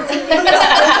 so that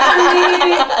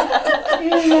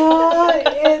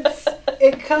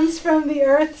it comes from the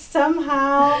earth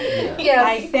somehow.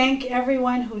 I thank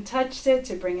everyone who touched it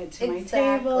to bring it to my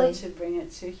table, to bring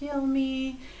it to heal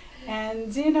me.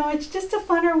 And it's just a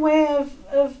funner way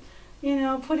of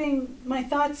putting my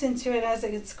thoughts into it as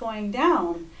it's going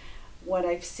down. What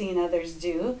I've seen others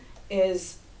do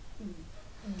is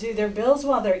do their bills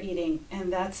while they're eating,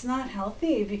 and that's not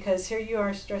healthy, because here you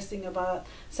are stressing about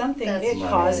something. It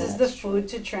causes the food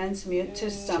to transmute to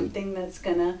something that's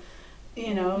gonna,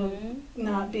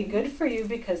 not be good for you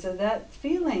because of that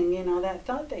feeling, that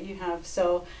thought that you have.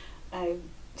 So I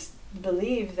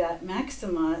believe that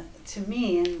Maxima, to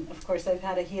me, and of course I've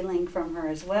had a healing from her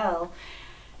as well,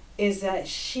 is that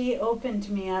she opened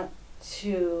me up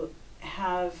to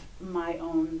have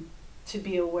to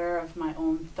be aware of my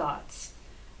own thoughts.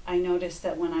 I noticed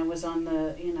that when I was on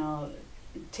the,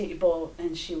 table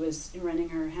and she was running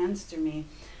her hands through me,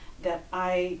 that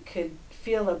I could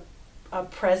feel a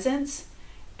presence,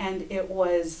 and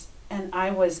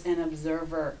I was an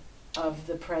observer of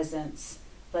the presence.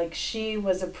 Like she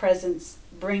was a presence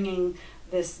bringing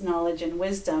this knowledge and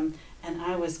wisdom, and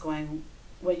I was going,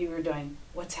 what you were doing.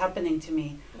 What's happening to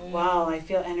me? Wow, I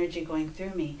feel energy going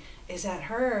through me. Is that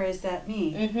her or is that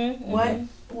me?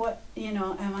 What, you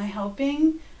know, am I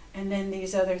helping? And then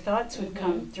these other thoughts would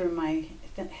come through my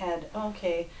head.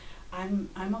 Okay, I'm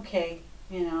okay,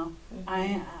 you know.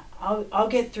 I'll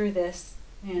get through this,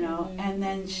 you know. And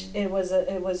then it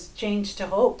was changed to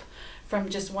hope, from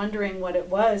just wondering what it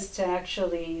was to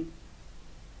actually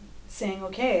saying,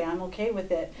 okay, I'm okay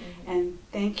with it. And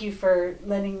thank you for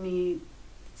letting me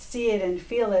see it and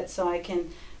feel it so I can,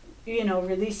 you know,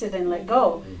 release it and let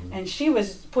go. And she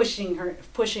was pushing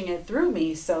it through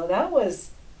me, so that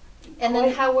was. And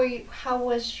then how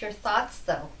was your thoughts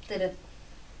though?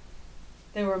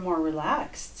 They were more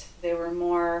relaxed. They were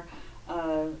more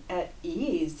at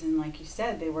ease, and like you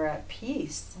said, they were at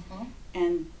peace.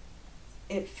 And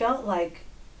it felt like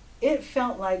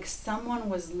someone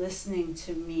was listening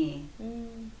to me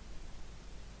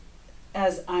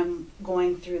as I'm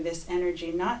going through this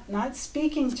energy, not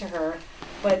speaking to her,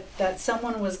 but that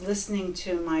someone was listening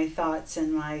to my thoughts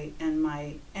and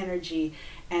my energy,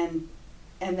 and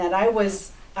that I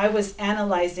was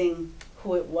analyzing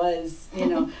who it was, you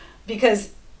know,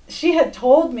 because she had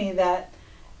told me that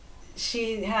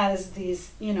she has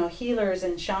these, you know, healers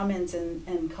and shamans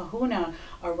and kahuna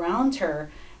around her.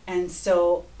 And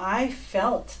so I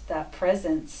felt that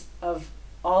presence of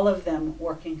all of them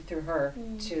working through her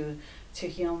to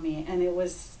heal me. And it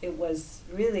was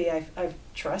really, I've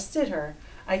trusted her.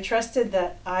 I trusted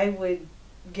that I would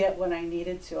get what I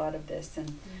needed to out of this.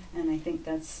 And I think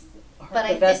that's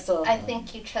the vessel. I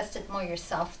think you trusted more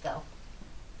yourself though.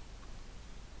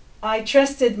 I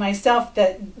trusted myself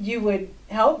that you would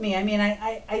help me. I mean,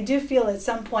 I do feel at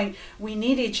some point we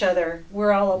need each other.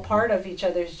 We're all a part of each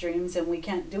other's dreams, and we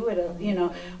can't do it, you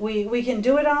know. We can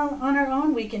do it on our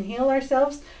own. We can heal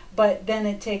ourselves, but then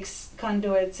it takes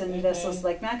conduits and vessels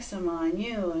like Maxima and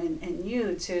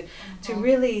you to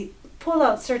really pull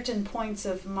out certain points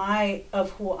of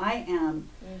who I am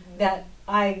that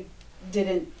I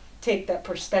didn't take that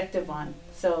perspective on.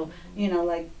 So, you know,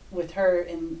 like with her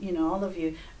and, you know, all of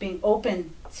you being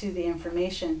open to the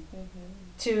information,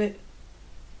 to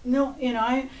no, you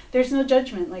know, there's no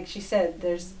judgment, like she said.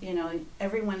 There's, you know,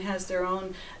 everyone has their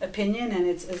own opinion, and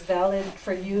it's as valid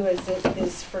for you as it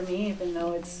is for me, even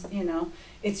though it's, you know,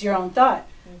 it's your own thought.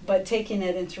 But taking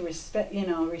it into respect, you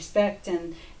know, respect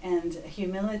and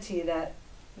humility, that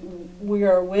we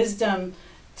are wisdom.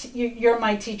 You're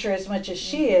my teacher as much as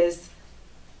she is.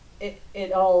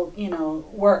 It all, you know,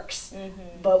 works.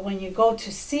 But when you go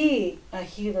to see a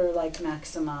healer like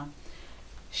Maxima,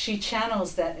 she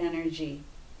channels that energy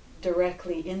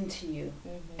directly into you.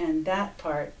 And that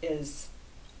part is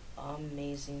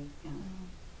amazing.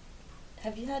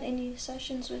 Have you had any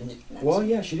sessions with Maxima? Well,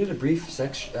 yeah, she did a brief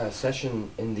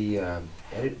session in the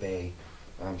edit bay,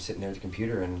 sitting there at the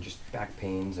computer, and just back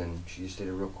pains, and she just did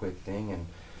a real quick thing. And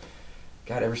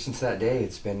God, ever since that day,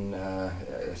 it's been,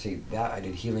 I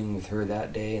did healing with her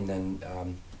that day, and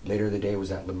then later the day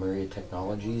was at Lemuria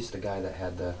Technologies, the guy that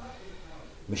had the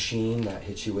machine that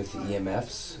hits you with the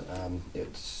EMFs.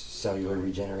 It cellular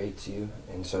regenerates you,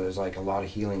 and so there's like a lot of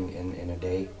healing in a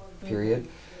day period.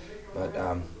 But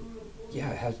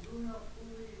yeah, it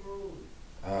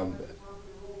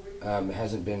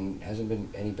hasn't been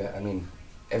any bad. I mean,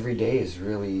 every day is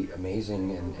really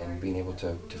amazing, and being able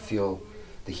to feel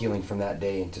the healing from that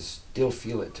day, and to still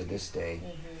feel it to this day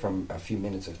from a few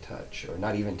minutes of touch, or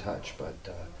not even touch, but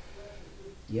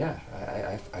yeah,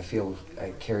 I feel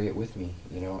I carry it with me,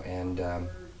 you know, and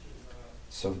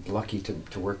so lucky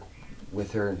to work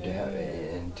with her and to have,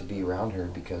 and to be around her,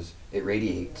 because it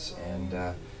radiates.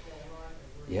 And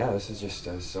yeah, this is just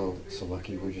so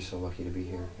lucky. We're just so lucky to be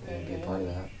here and be a part of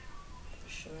that.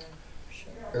 Sure.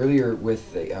 Earlier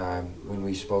with when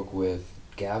we spoke with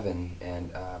Gavin,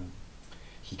 and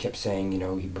he kept saying, you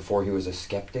know, before he was a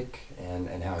skeptic,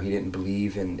 and how he didn't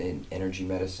believe in energy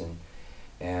medicine,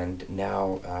 and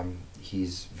now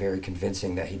he's very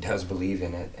convincing that he does believe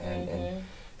in it,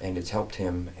 and it's helped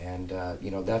him. And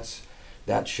you know,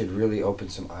 that should really open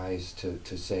some eyes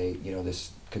to say, you know,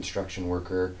 this construction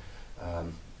worker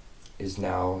is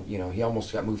now, you know, he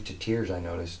almost got moved to tears, I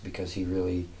noticed, because he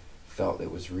really felt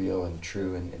it was real and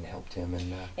true, and helped him.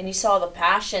 And you saw the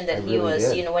passion that he really was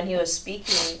did. You know, when he was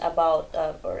speaking about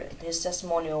or his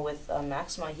testimonial with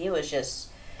Maxima, he was just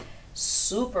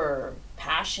super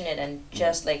passionate and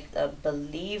just like a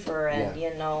believer, and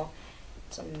you know,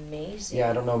 it's amazing. Yeah,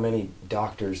 I don't know many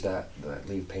doctors that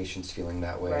leave patients feeling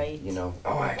that way. Right. You know,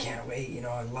 oh, I can't wait, you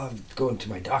know, I love going to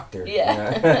my doctor.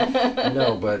 Yeah.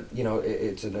 No, but you know,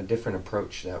 it's a different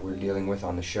approach that we're dealing with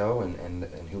on the show, and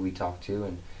who we talk to,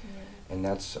 and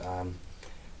that's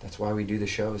that's why we do the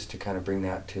shows, to kind of bring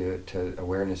that to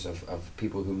awareness of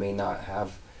people who may not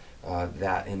have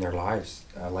that in their lives.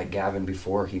 Like Gavin,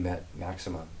 before he met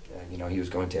Maxima, you know, he was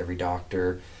going to every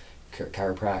doctor,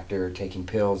 chiropractor, taking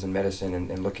pills and medicine,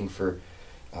 and looking for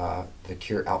the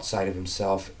cure outside of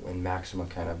himself, when Maxima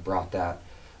kind of brought that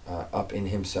up in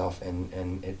himself,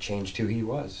 and it changed who he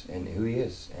was and who he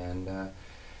is. And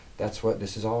that's what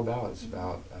this is all about. It's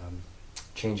about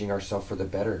changing ourselves for the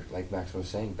better, like Maxima was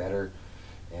saying, better.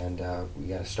 And we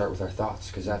got to start with our thoughts,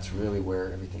 because that's really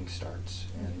where everything starts.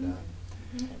 And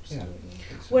yeah.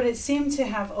 What it seemed to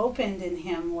have opened in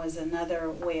him was another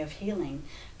way of healing,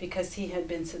 because he had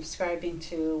been subscribing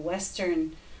to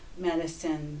Western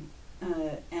medicine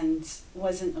and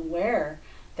wasn't aware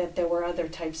that there were other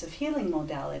types of healing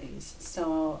modalities.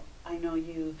 So I know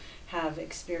you have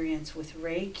experience with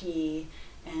Reiki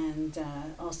and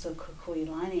also Kukui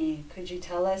Lani. Could you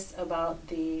tell us about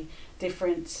the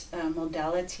different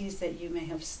modalities that you may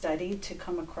have studied to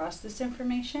come across this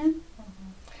information?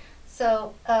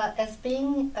 So, as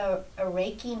being a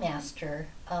Reiki master,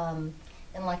 and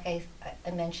like I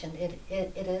mentioned, it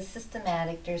is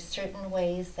systematic. There's certain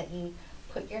ways that you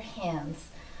put your hands,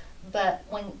 but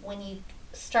when you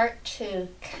start to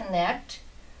connect,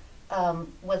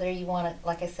 whether you want to,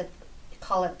 like I said,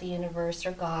 call it the universe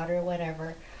or God or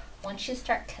whatever, once you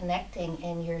start connecting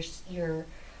and you're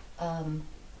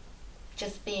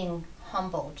just being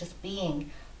humble, just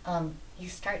being, you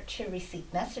start to receive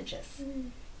messages.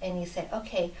 And you say,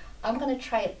 okay, I'm going to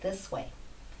try it this way.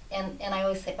 And I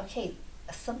always say, okay,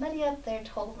 somebody up there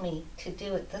told me to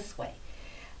do it this way.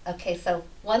 Okay, so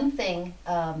one thing,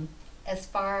 as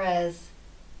far as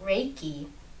Reiki,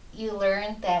 you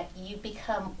learn that you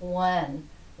become one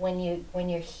when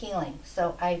you're healing.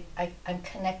 So I'm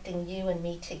connecting you and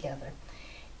me together.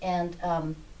 And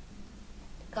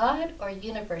God or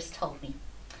universe told me,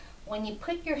 when you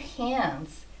put your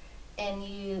hands and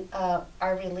you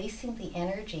are releasing the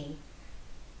energy,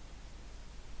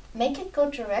 make it go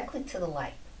directly to the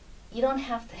light. You don't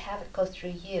have to have it go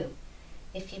through you.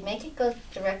 If you make it go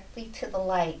directly to the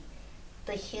light,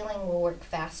 the healing will work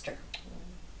faster.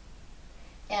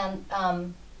 And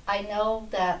I know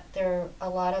that there are a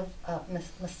lot of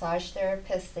massage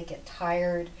therapists, they get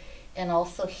tired, and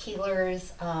also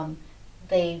healers,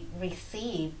 they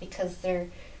receive because they're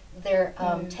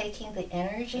taking the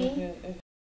energy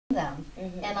them,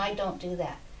 and I don't do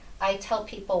that. I tell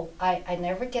people I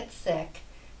never get sick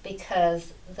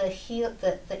because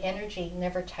the energy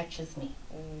never touches me.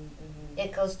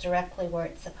 It goes directly where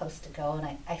it's supposed to go,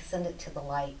 and I send it to the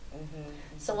light.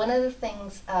 So one of the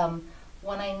things,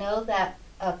 when I know that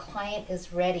a client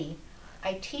is ready,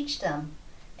 I teach them,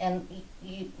 and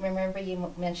you remember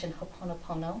you mentioned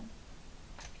Ho'oponopono,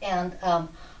 and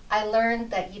I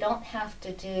learned that you don't have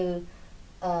to do,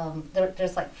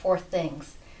 there's like 4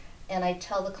 things. And I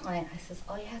tell the client, I says,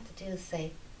 all you have to do is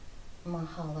say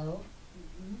mahalo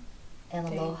and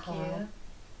aloha,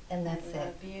 and that's it.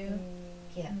 Love you.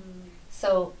 Yeah.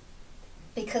 So,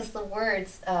 because the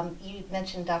words, you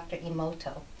mentioned Dr.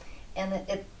 Emoto, and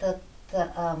the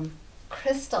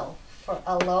crystal for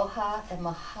aloha and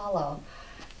mahalo,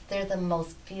 they're the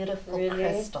most beautiful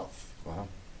crystals. Wow.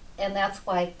 And that's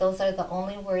why those are the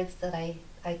only words that I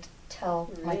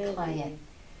tell my client.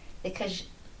 Because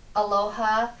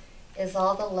aloha is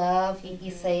all the love.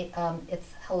 You say it's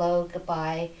hello,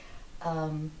 goodbye,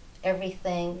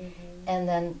 everything, and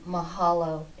then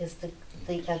mahalo is the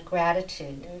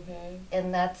gratitude,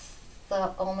 and that's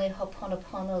the only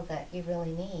Ho'oponopono that you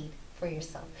really need for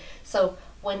yourself. So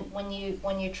when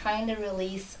you're trying to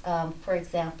release, for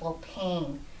example,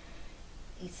 pain,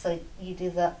 so you do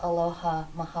the aloha,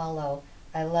 mahalo.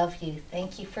 I love you.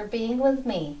 Thank you for being with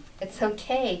me. It's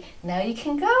okay. Now you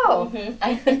can go.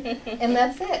 And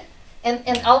that's it.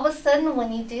 And all of a sudden,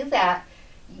 when you do that,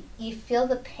 you feel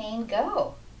the pain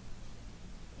go.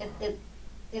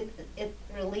 It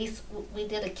release. We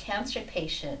did a cancer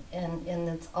patient, and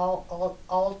it's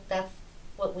all that's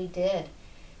what we did.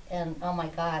 And oh my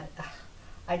God,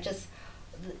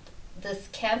 this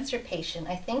cancer patient,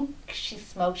 I think she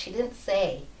smoked. She didn't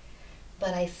say,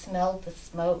 but I smelled the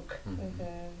smoke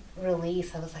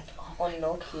release. I was like, oh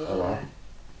no kidding. Oh, wow.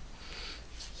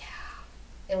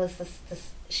 Yeah, it was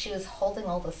this. She was holding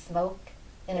all the smoke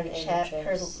in her chest.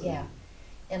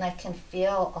 And I can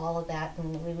feel all of that.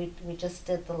 And we just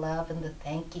did the love and the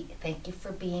thank you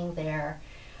for being there.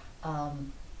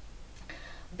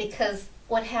 Because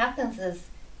what happens is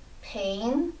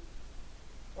pain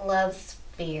loves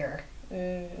fear.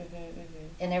 And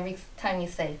every time you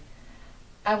say,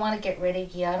 I want to get rid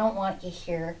of you, I don't want you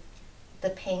here, the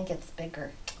pain gets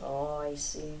bigger. Oh, I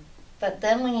see. But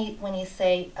then when you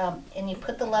say, and you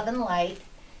put the love and light,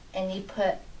 and you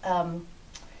put,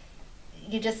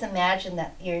 you just imagine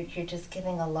that you're just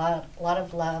giving a lot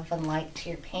of love and light to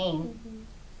your pain. Mm-hmm.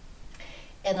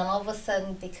 And then all of a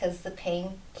sudden, because the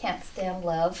pain can't stand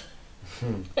love,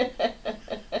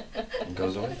 It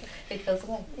goes away. it goes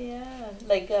away. Yeah,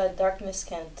 like darkness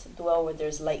can't dwell where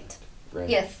there's light. Right.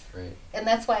 Yes. Right. And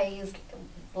that's why I use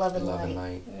love and Love light. and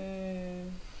light.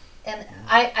 And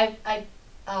I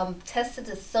tested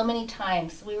this so many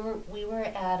times. We were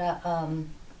at a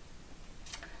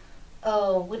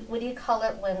what do you call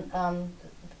it when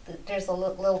there's a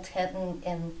little tent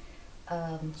in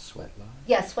Sweat lodge.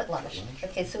 yeah, sweat lodge. Sweat lodge.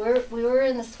 Okay, so we were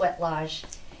in the sweat lodge,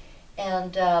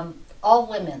 and all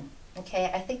women.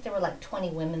 Okay, I think there were like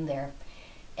 20 women there,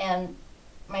 and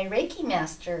my Reiki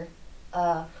master,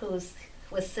 who was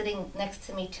sitting next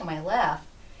to me to my left,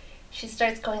 she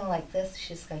starts going like this.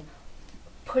 She's going,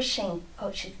 pushing.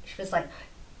 Oh, she was like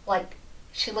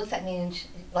she looks at me and she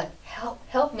like,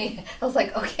 help me. I was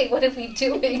like, okay, what are we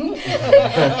doing?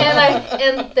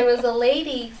 and there was a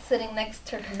lady sitting next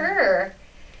to her,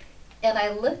 and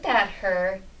I looked at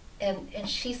her, and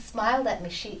she smiled at me.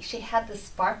 She had this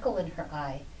sparkle in her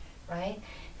eye, right?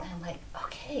 And I'm like,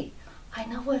 okay, I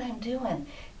know what I'm doing.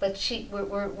 But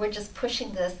we're just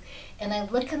pushing this, and I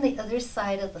look on the other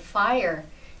side of the fire,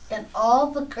 and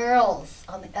all the girls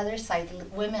on the other side, the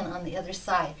women on the other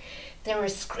side, they were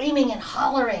screaming and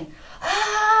hollering,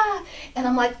 ah! And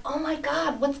I'm like, oh my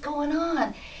God, what's going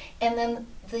on? And then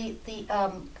the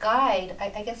guide,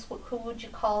 I guess, who would you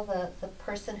call the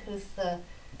person who's the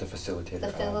facilitator.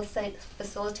 The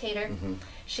facilitator. Mm-hmm.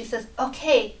 She says,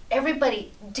 okay,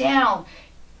 everybody down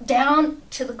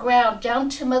to the ground, down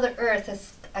to Mother Earth,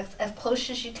 as close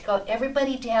as you can go,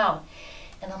 everybody down.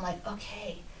 And I'm like,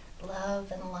 okay,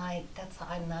 love and light, that's how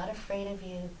I'm not afraid of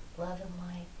you, love and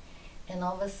light. And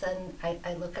all of a sudden,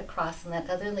 I look across, and that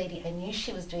other lady, I knew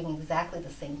she was doing exactly the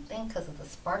same thing because of the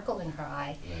sparkle in her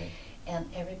eye. Right.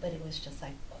 And everybody was just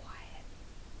like quiet.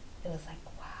 It was like,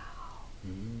 wow.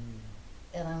 Mm.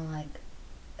 And I'm like,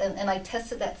 and I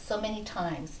tested that so many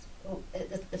times.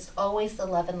 It's always the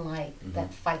love and light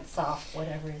that fights off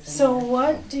whatever is in So there.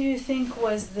 what do you think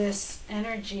was this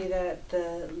energy that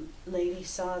the lady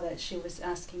saw that she was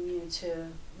asking you to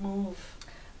move?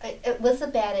 It was a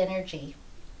bad energy.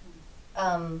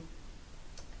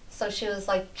 So she was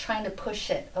like trying to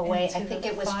push it away. Into I think the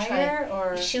it was fire,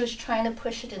 or she was trying to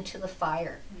push it into the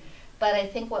fire. But I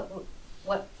think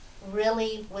what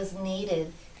really was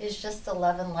needed is just the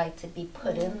love and light to be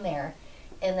put in there.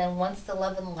 And then once the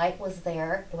love and light was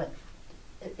there,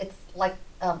 it's like,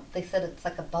 they said it's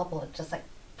like a bubble. It just like,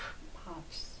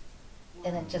 pops.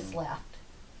 and it just left.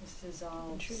 This is all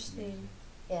Interesting.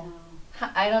 Yeah. Wow.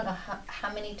 I don't know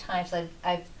how many times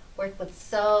I've worked with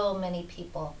so many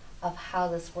people of how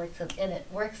this works, and it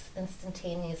works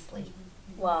instantaneously.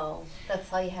 Wow.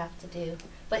 That's all you have to do.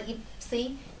 But you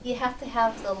see, you have to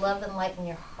have the love and light in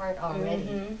your heart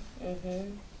already.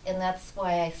 Mm-hmm. And that's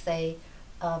why I say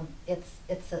it's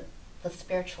the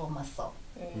spiritual muscle.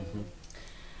 Mm-hmm.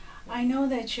 I know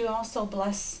that you also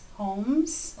bless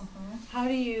homes. Mhm. How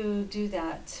do you do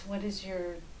that? What is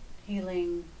your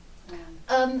healing?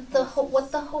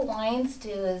 What the Hawaiians do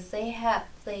is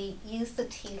they use the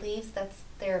tea leaves. That's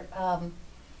their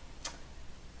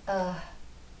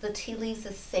the tea leaves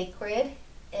is sacred,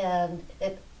 and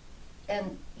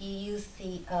you use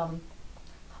the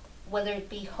whether it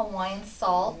be Hawaiian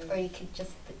salt or you could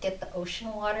just get the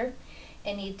ocean water,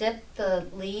 and you dip the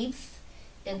leaves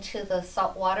into the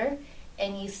salt water,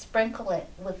 and you sprinkle it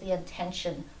with the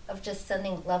intention of just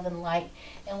sending love and light.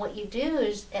 And what you do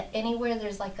is anywhere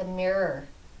there's like a mirror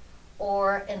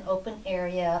or an open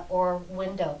area or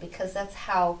window, because that's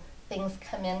how things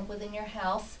come in within your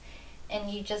house,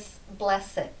 and you just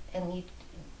bless it, and you,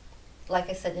 like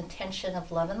I said, intention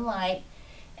of love and light,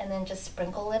 and then just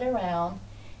sprinkle it around,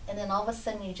 and then all of a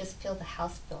sudden you just feel the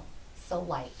house feel so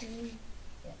light.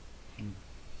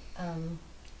 Yeah.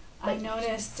 I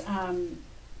noticed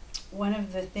one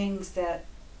of the things that,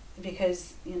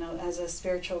 because as a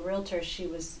spiritual realtor, she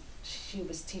was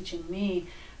teaching me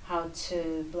how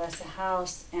to bless a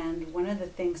house, and one of the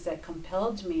things that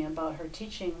compelled me about her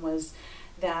teaching was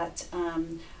that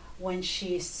when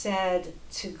she said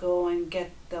to go and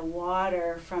get the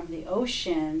water from the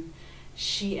ocean,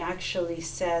 she actually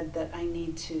said that I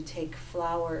need to take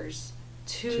flowers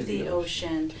to the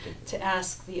ocean to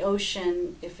ask the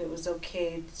ocean if it was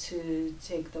okay to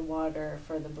take the water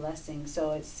for the blessing.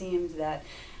 So it seemed that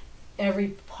every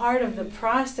part of the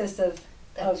process of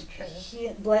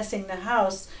blessing the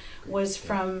house was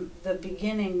from the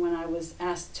beginning when I was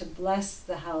asked to bless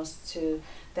the house, to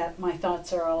that my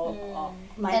thoughts are all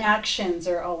my actions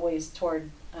are always toward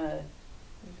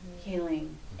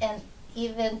healing. And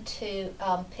even to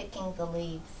picking the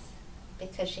leaves,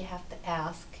 because you have to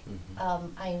ask,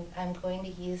 I'm going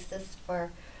to use this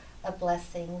for a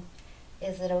blessing.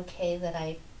 Is it okay that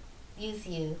I use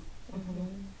you?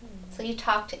 So you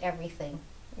talk to everything.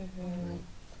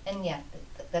 And yeah,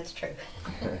 that's true.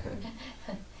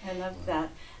 I love that.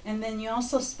 And then you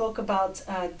also spoke about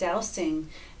dowsing.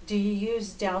 Do you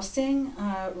use dowsing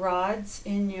rods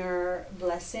in your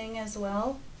blessing as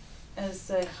well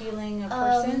as healing a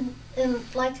person? And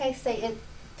like I say,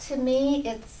 to me,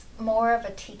 it's more of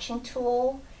a teaching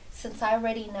tool, since I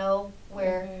already know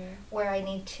where I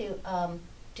need to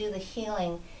do the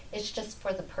healing. It's just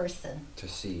for the person to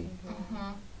see.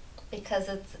 Because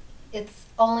it's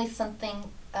only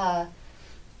something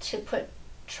to put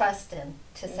trust in,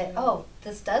 to say, oh,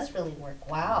 this does really work.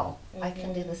 Wow, I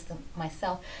can do this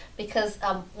myself. Because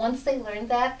once they learn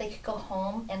that, they could go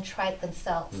home and try it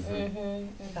themselves. Go,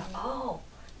 oh,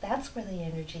 that's where the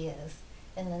energy is.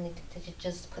 And then they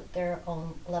just put their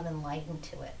own love and light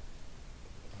into it.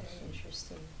 Very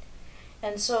interesting.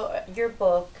 And so your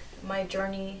book, My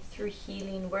Journey Through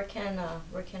Healing, where can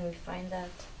we find that?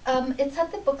 It's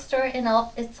at the bookstore, and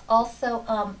it's also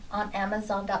on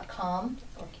Amazon.com,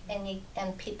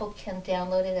 and people can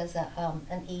download it as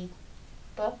an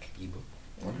e-book. E-book.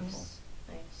 Wonderful.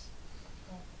 Nice.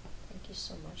 Thank you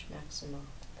so much, Maxima.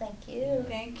 Thank you.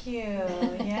 Thank you.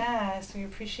 Yes, we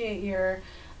appreciate your,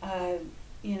 I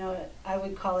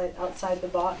would call it outside the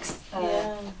box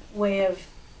way of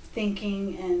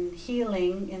thinking and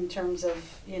healing in terms of,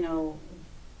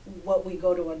 what we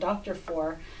go to a doctor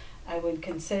for. I would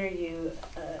consider you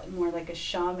more like a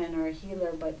shaman or a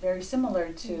healer, but very similar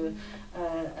to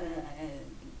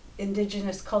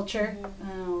indigenous culture,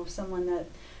 someone that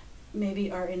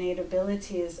maybe our innate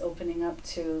ability is opening up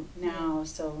to now.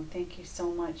 So thank you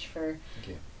so much for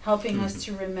helping us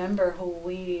to remember who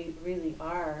we really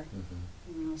are,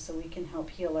 so we can help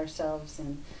heal ourselves.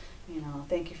 And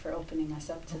thank you for opening us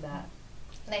up to that.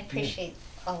 And I appreciate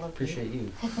all of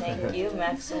you. Thank you,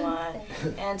 Maxima.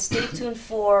 And stay tuned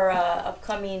for our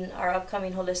upcoming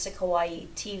Holistic Hawaii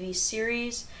TV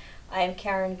series. I am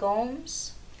Karen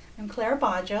Gomes. I'm Claire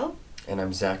Baggio. And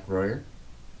I'm Zach Royer.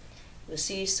 We'll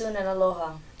see you soon, and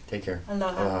aloha. Take care.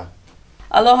 Aloha.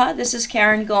 Aloha, this is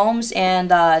Karen Gomes, and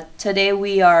today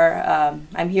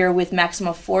I'm here with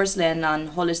Maxima Forsland on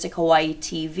Holistic Hawaii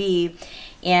TV,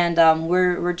 and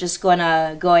we're just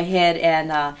gonna go ahead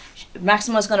and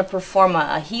Maxima's gonna perform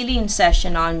a healing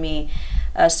session on me.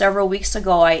 Several weeks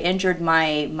ago, I injured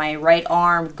my right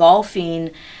arm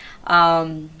golfing.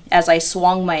 As I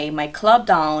swung my club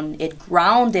down, it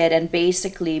grounded, and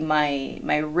basically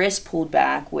my wrist pulled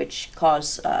back, which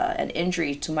caused an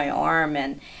injury to my arm.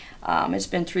 And it's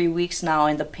been 3 weeks now,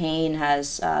 and the pain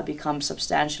has become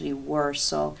substantially worse.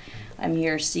 So I'm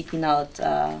here seeking out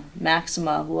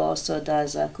Maxima, who also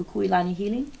does Kukui Lani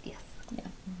Healing. Yes. Yeah.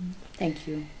 Thank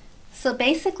you. So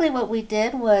basically what we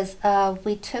did was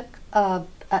we took an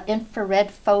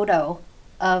infrared photo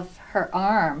of her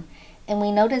arm, and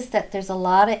we noticed that there's a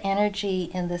lot of energy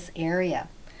in this area.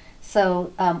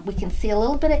 So we can see a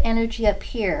little bit of energy up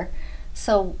here.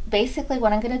 So basically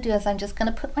what I'm going to do is I'm just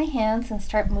going to put my hands and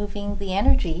start moving the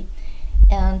energy.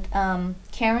 And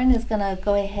Karen is going to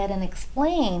go ahead and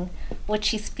explain what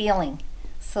she's feeling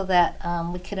so that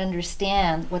we can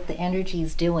understand what the energy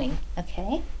is doing.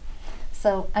 Okay?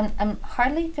 So I'm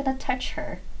hardly going to touch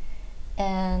her.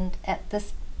 And at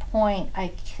this point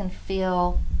I can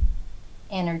feel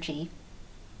energy.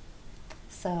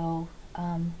 So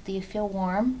do you feel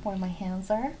warm where my hands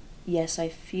are? Yes, I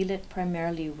feel it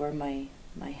primarily where my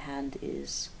hand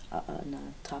is, on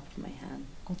the top of my hand.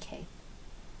 Okay.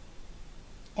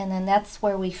 And then that's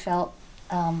where we felt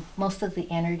most of the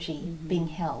energy being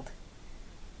held.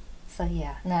 So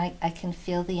yeah, now I can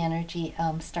feel the energy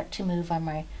start to move on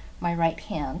my right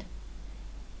hand.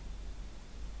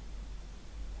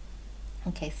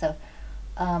 Okay, so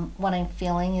what I'm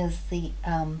feeling is the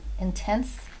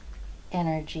intense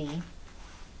energy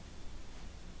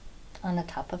on the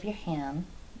top of your hand.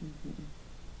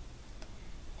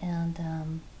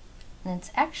 And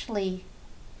it's actually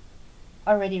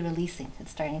already releasing.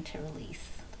 It's starting to release.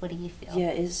 What do you feel?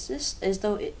 Yeah, is this as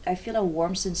though I feel a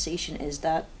warm sensation? Is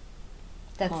that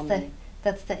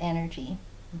that's the energy.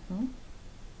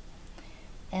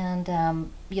 And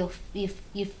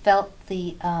you felt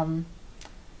the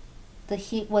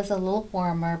heat was a little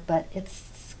warmer, but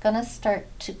it's gonna start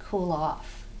to cool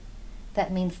off. That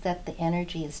means that the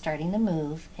energy is starting to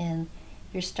move, and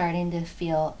you're starting to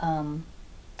feel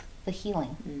the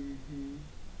healing. Mm-hmm.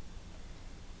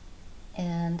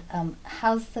 And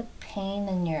how's the pain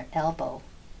in your elbow?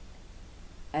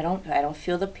 I don't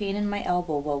feel the pain in my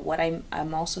elbow, but what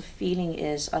I'm also feeling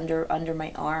is under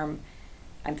my arm.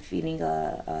 I'm feeling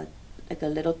like a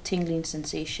little tingling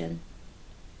sensation.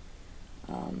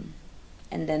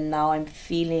 And then now I'm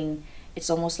feeling it's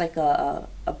almost like a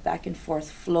back and forth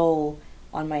flow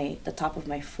on the top of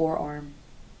my forearm.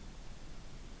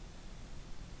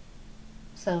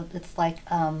 So it's like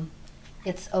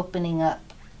it's opening up.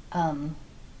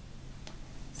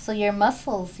 So your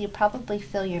muscles, you probably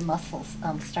feel your muscles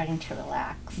starting to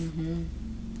relax. Mm-hmm.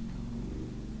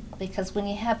 Because when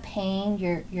you have pain,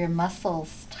 your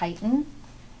muscles tighten.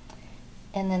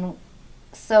 And then,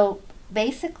 so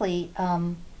basically,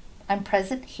 I'm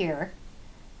present here,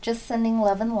 just sending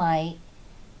love and light,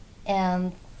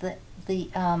 and the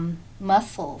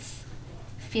muscles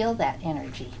feel that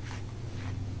energy.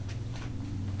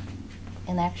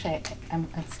 And actually, I'm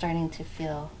starting to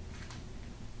feel,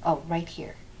 oh, right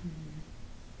here.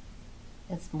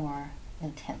 It's more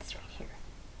intense right here.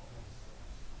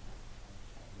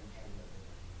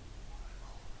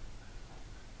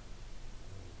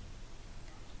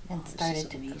 And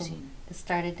it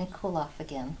started to cool off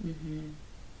again. Mm-hmm.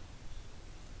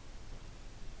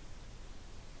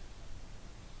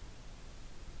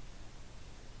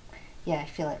 Yeah, I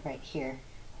feel it right here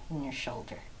in your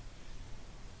shoulder.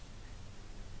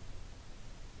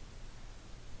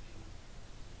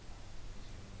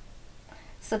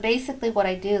 So basically what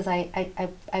I do is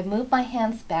I move my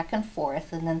hands back and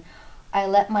forth, and then I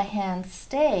let my hands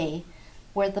stay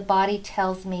where the body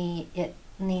tells me it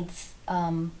needs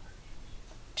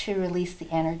to release the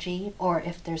energy, or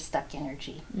if there's stuck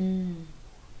energy. Mm.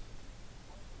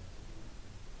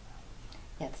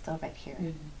 Yeah, it's still right here.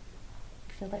 Mm-hmm.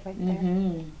 Feel it right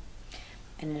Mm-hmm. there?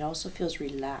 And it also feels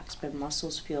relaxed. My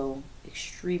muscles feel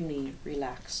extremely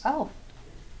relaxed. Oh.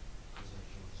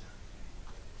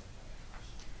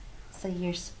 So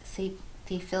see,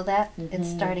 do you feel that? Mm-hmm. It's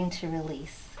starting to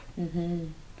release. Mm-hmm.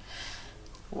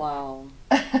 Wow.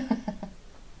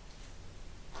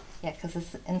 Yeah, because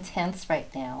it's intense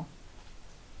right now.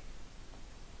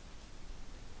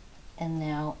 And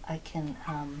now I can,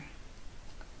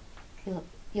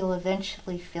 you'll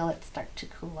eventually feel it start to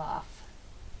cool off.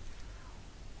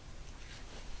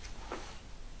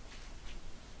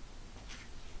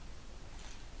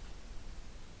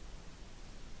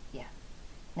 Yeah,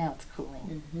 now it's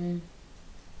cooling. Mm-hmm.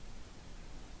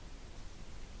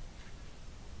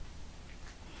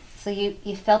 So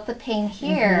you felt the pain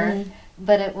here, Mm-hmm.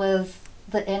 but it was,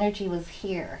 the energy was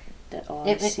here.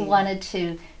 It wanted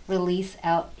to release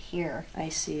out here. I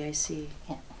see.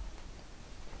 Yeah.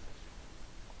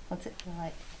 What's it feel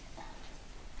like?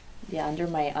 Yeah, under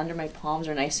my palms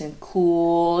are nice and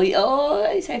cool. Oh,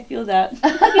 I feel that.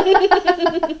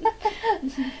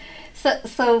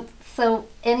 So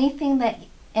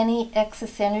any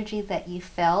excess energy that you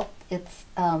felt, it's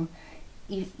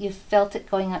you felt it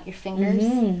going out your fingers?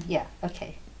 Mm-hmm. Yeah,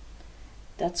 okay.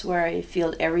 That's where I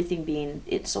feel everything being,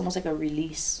 it's almost like a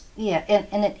release. Yeah,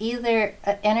 and it either,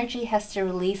 energy has to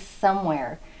release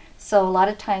somewhere. So a lot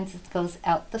of times it goes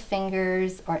out the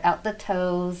fingers, or out the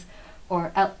toes,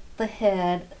 or out the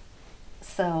head.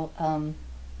 So,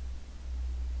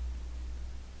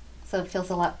 so it feels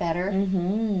a lot better.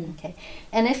 Mm-hmm. Okay.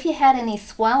 And if you had any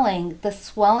swelling, the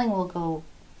swelling will go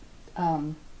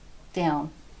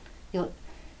down.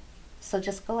 So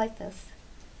just go like this.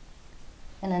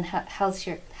 And then how does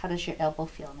your elbow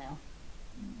feel now?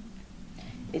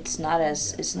 It's not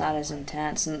as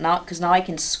intense now, because now I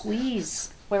can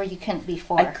squeeze. Where you couldn't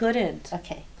before. I couldn't.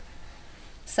 Okay.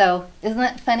 So isn't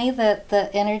that funny that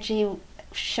the energy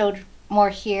showed more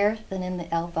here than in the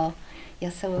elbow? Yeah.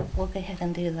 So we'll go ahead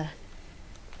and do the.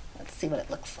 Let's see what it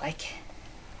looks like.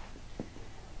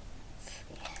 Let's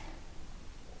see.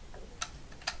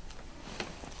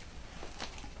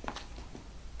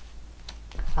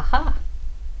 Aha.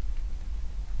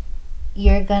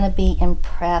 You're going to be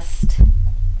impressed.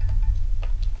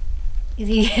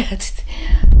 Yes.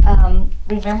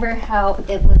 Remember how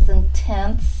it was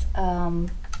intense,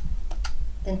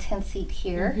 intense heat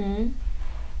here?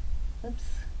 Mm-hmm. Oops.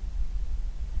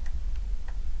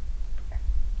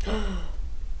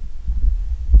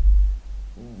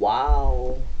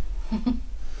 Wow.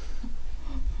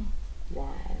 Wow.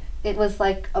 It was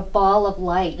like a ball of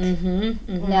light. Mm-hmm,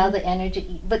 mm-hmm. Now the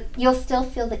energy, but you'll still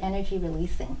feel the energy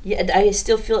releasing. Yeah, I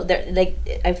still feel that, like,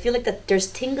 I feel like that there's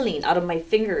tingling out of my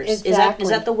fingers. Exactly. Is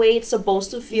that the way it's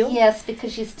supposed to feel? Yes,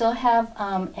 because you still have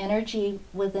energy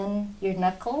within your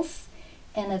knuckles,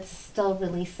 and it's still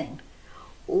releasing.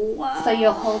 Wow. So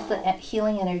you'll hold the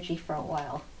healing energy for a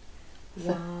while.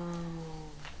 So Wow.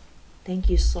 Thank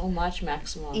you so much,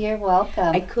 Maxima. you're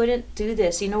welcome. I couldn't do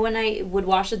this. You know, when I would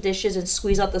wash the dishes and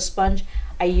squeeze out the sponge,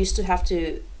 I used to have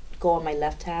to go on my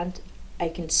left hand. I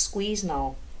can squeeze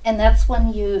now. And that's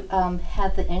when you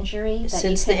had the injury? That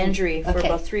Since you the injury, for Okay.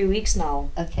 about 3 weeks now.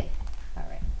 Okay. All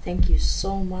right. Thank you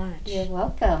so much. You're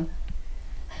welcome.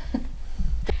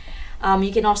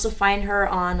 You can also find her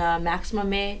on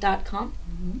maximamay.com.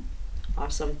 Mhm.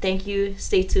 Awesome. Thank you.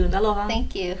 Stay tuned. Aloha.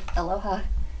 Thank you. Aloha.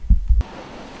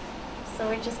 So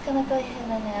we're just going to go ahead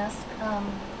and ask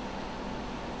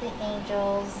the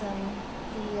angels and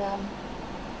the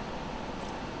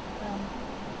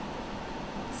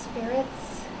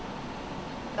spirits,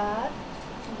 God,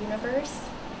 the universe,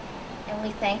 and we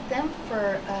thank them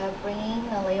for bringing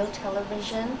Naleo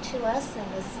Television to us in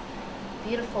this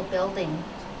beautiful building.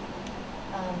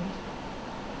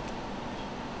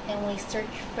 And we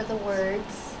search for the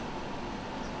words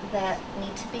that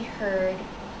need to be heard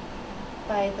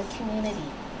by the community.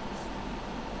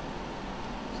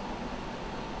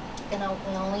 And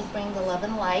we only bring the love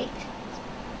and light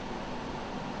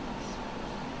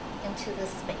into this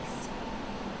space.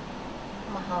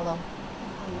 Mahalo.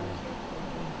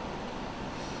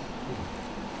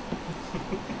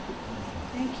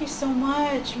 Thank you so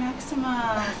much,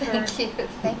 Maxima. Thank you.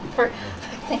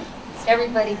 Thank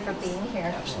everybody for being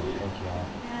here. Absolutely. Thank you all.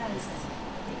 Yes.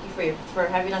 Thank you for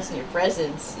having us in your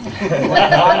presence. What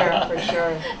an honor, for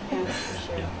sure. Yes. For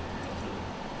sure.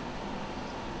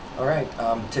 All right.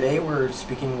 Today we're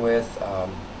speaking with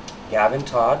Gavin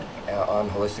Todd on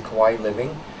Holistic Hawaii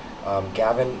Living.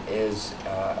 Gavin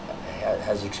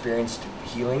has experienced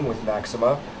healing with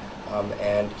Maxima,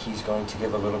 and he's going to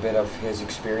give a little bit of his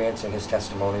experience and his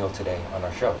testimonial today on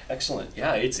our show. Excellent.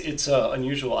 Yeah, it's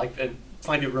unusual. I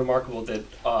find it remarkable that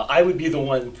I would be the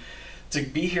one to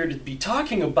be here to be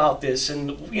talking about this,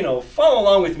 and follow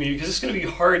along with me, because it's going to be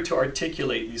hard to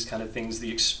articulate these kind of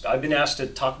things. I've been asked to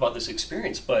talk about this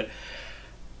experience, but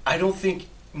I don't think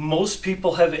most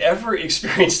people have ever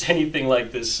experienced anything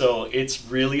like this, so it's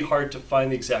really hard to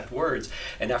find the exact words.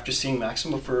 And after seeing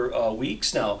Maxima for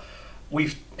weeks now,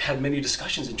 we've had many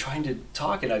discussions and trying to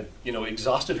talk, and I've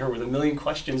exhausted her with a million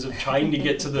questions of trying to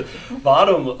get to the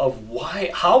bottom of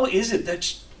how is it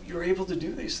that you're able to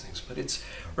do these things. But it's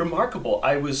remarkable.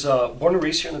 I was born and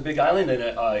raised here on the Big Island,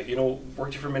 and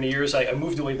worked here for many years. I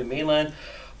moved away to the mainland,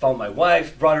 found my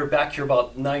wife, brought her back here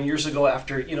about 9 years ago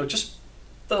after just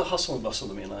the hustle and bustle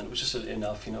of the mainland was just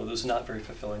enough. It was not very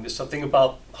fulfilling. There's something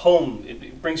about home,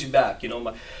 it brings you back.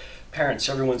 My parents,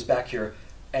 everyone's back here.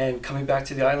 And coming back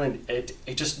to the island,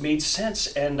 it just made sense.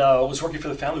 And I was working for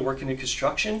the family, working in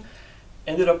construction,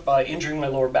 ended up injuring my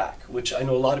lower back, which I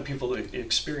know a lot of people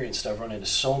experienced. I've run into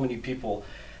so many people,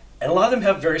 and a lot of them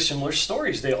have very similar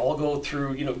stories. They all go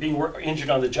through, being injured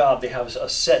on the job. They have a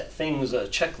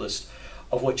checklist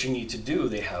of what you need to do.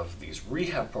 They have these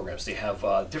rehab programs. They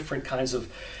have different kinds of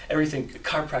everything,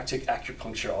 chiropractic,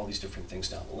 acupuncture, all these different things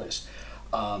down the list.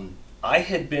 I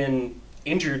had been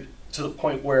injured to the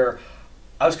point where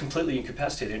I was completely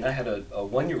incapacitated, and I had a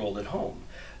 1-year-old at home.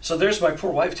 So there's my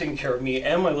poor wife taking care of me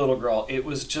and my little girl. It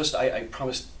was just, I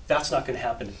promised that's not going to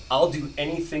happen. I'll do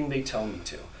anything they tell me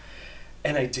to.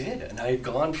 And I did, and I had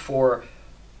gone for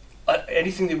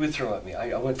anything they would throw at me.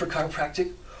 I went for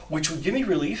chiropractic, which would give me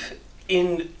relief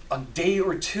in a day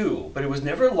or two, but it was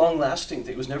never a long-lasting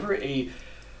thing. It was never a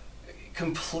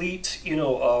complete,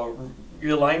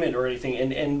 realignment or anything.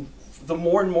 And the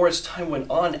more and more as time went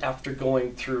on, after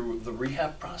going through the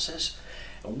rehab process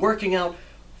and working out,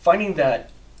 finding that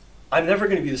I'm never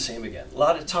going to be the same again. A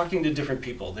lot of talking to different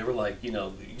people, they were like, you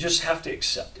just have to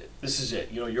accept it. This is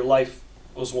it. Your life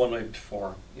was one way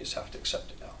before. You just have to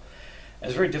accept it now. And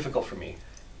it's very difficult for me.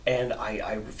 And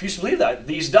I refuse to believe that.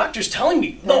 These doctors telling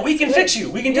me, no, we can fix you.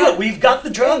 We can do it. We've got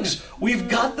the drugs. We've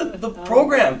got the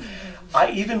program. I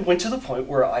even went to the point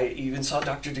where I even saw a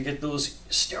doctor to get those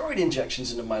steroid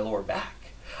injections into my lower back.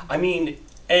 I mean,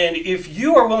 and if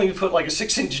you are willing to put like a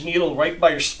 6-inch needle right by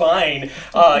your spine,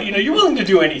 you're willing to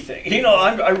do anything.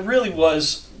 I really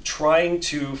was trying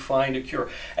to find a cure.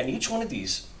 And each one of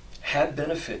these had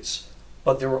benefits,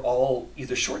 but they were all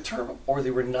either short-term or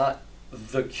they were not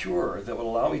the cure that would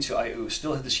allow me to. I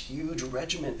still had this huge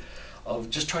regimen of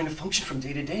just trying to function from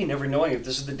day to day, never knowing if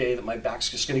this is the day that my back's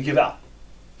just going to give out.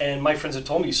 And my friends have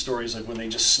told me stories like when they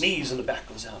just sneeze and the back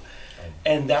goes out.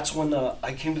 And that's when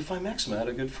I came to find Maxima. I had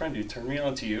a good friend who turned me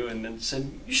on to you and then said,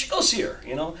 you should go see her,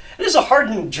 And this is a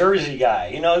hardened Jersey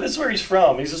guy, this is where he's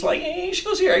from. He's just like, hey, you should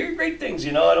go see her. I hear great things,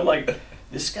 And I'm like,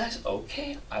 this guy's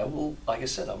okay. I will, like I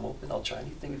said, I'm open. I'll try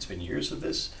anything. It's been years of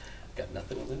this. I've got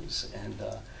nothing to lose. And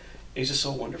it's just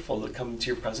so wonderful to come into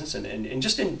your presence, and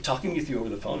just in talking with you over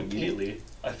the phone immediately,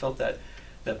 I felt that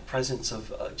presence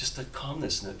of just the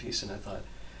calmness and the peace, and I thought,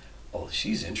 oh,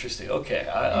 she's interesting. Okay,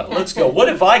 let's go. What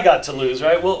have I got to lose,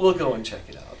 right? We'll go and check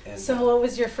it out. And, so what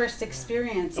was your first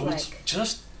experience like? It was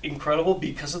just incredible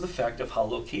because of the fact of how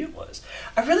low-key it was.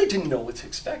 I really didn't know what to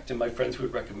expect, and my friends who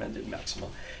had recommended Maxima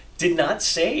did not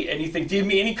say anything, gave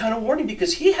me any kind of warning,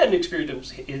 because he hadn't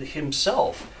experienced it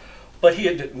himself, but he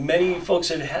had many folks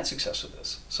that had success with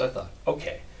this. So I thought,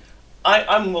 okay,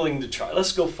 I'm willing to try.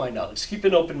 Let's go find out. Let's keep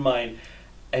an open mind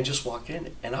and just walk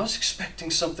in. And I was expecting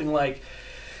something like,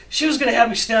 she was going to have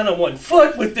me stand on one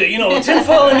foot with the,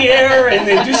 tinfoil in the air and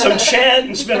then do some chant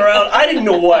and spin around. I didn't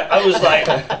know what. I was like,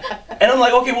 and I'm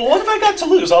like, okay, well, what have I got to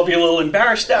lose? I'll be a little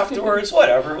embarrassed afterwards,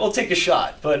 whatever. We'll take a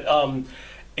shot. But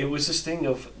it was this thing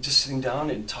of just sitting down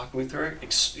and talking with her,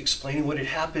 explaining what had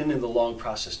happened and the long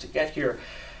process to get here.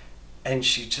 And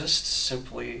she just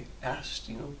simply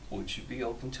asked, would you be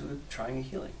open to trying a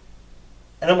healing?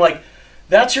 And I'm like,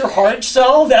 that's your hard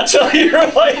sell? That's how you're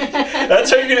like, that's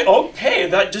how you're going to, okay,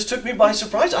 that just took me by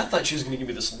surprise. I thought she was going to give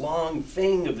me this long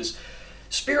thing of this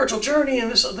spiritual journey and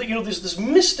this, this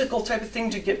mystical type of thing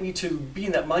to get me to be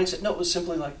in that mindset. No, it was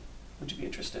simply like, would you be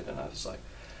interested? And I was like,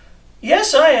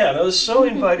 yes, I am. It was so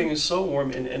inviting and so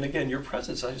warm. And again, your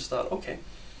presence, I just thought, okay,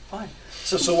 fine.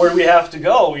 So where do we have to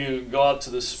go? You go out to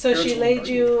this. So she laid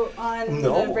you on the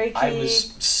Reiki? I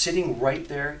was sitting right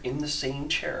there in the same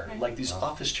chair, like these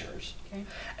office chairs. Okay.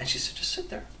 And she said, just sit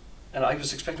there. And I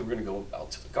was expecting we were going to go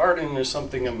out to the garden or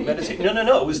something and meditate.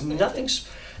 No. It was nothing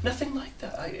like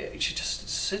that. She just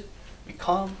sit, be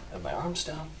calm, have my arms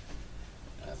down.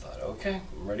 And I thought, okay,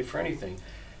 I'm ready for anything.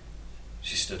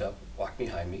 She stood up, walked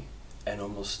behind me, and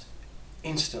almost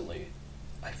instantly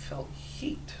I felt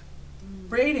heat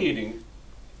radiating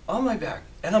on my back.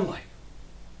 And I'm like,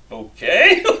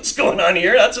 okay, what's going on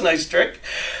here? That's a nice trick.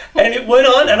 And it went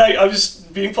on, and I was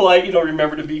being polite,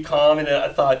 remember to be calm, and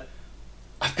I thought,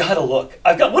 I've got to look.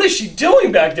 What is she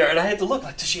doing back there? And I had to look,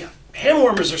 like, does she have hand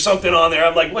warmers or something on there?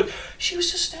 I'm like, what? She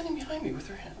was just standing behind me with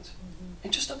her hands,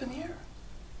 and just up in the air.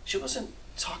 She wasn't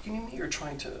talking to me or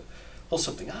trying to pull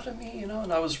something out of me, and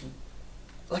I was,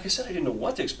 like I said, I didn't know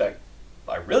what to expect.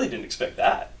 I really didn't expect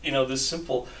that. This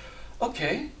simple,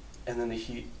 okay, and then the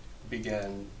heat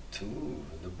began to move,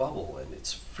 the bubble, and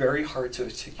it's very hard to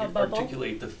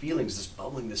articulate the feelings, this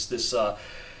bubbling, this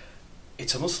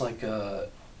it's almost like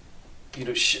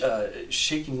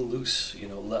shaking loose,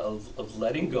 of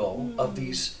letting go of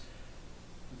this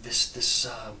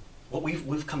what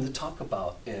we've come to talk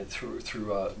about through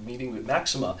meeting with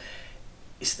Maxima,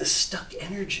 is this stuck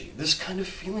energy, this kind of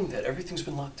feeling that everything's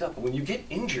been locked up. When you get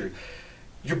injured,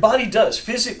 your body does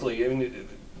physically,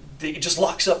 it just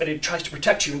locks up and it tries to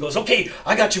protect you and goes, okay,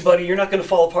 I got you, buddy, you're not going to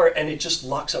fall apart, and it just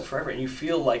locks up forever, and you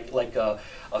feel like a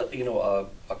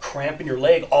cramp in your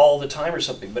leg all the time or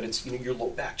something, but it's your low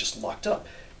back just locked up,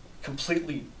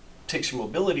 completely takes your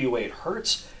mobility away. It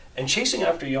hurts. And chasing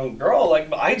after a young girl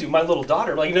like I do, my little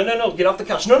daughter, like, no, get off the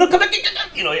couch, no, come back,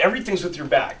 everything's with your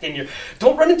back, and you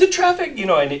don't run into traffic,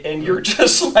 and you're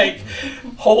just like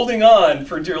holding on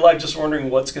for dear life, just wondering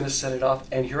what's going to set it off.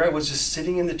 And here I was just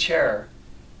sitting in the chair,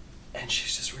 and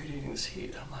she's just radiating this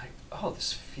heat. I'm like, oh,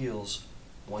 this feels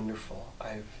wonderful.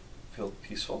 I feel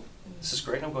peaceful. This is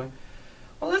great. And I'm going,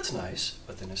 well, that's nice.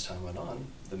 But then as time went on,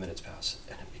 the minutes passed,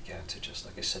 and it began to just,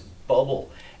 like I said,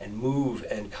 bubble and move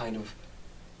and kind of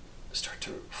start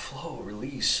to flow,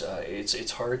 release.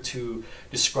 It's hard to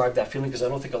describe that feeling because I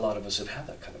don't think a lot of us have had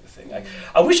that kind of a thing.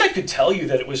 I wish I could tell you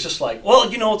that it was just like, well,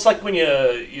 it's like when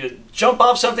you jump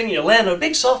off something and you land on a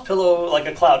big soft pillow like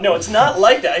a cloud. No, it's not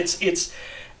like that.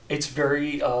 It's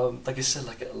very, like I said,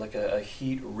 like a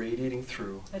heat radiating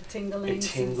through. A tingling. It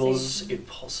tingles, sensation. it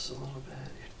pulses a little bit,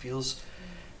 it feels,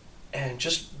 and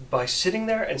just by sitting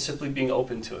there and simply being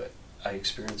open to it, I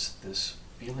experienced this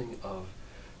feeling of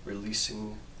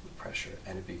releasing the pressure,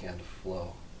 and it began to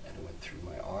flow, and it went through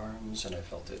my arms, and I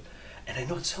felt it. And I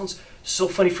know it sounds so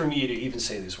funny for me to even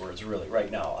say these words, really,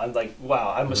 right now. I'm like,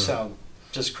 wow, I must sound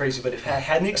just crazy, but if I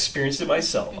hadn't experienced it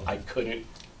myself, I couldn't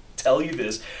tell you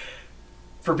this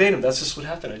verbatim. That's just what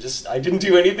happened. I didn't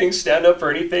do anything, stand up or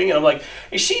anything, and I'm like,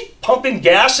 is she pumping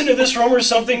gas into this room or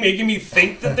something, making me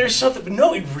think that there's something? But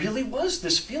no, it really was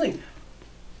this feeling.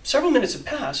 Several minutes had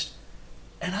passed,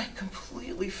 and I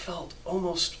completely felt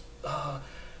almost,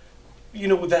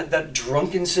 that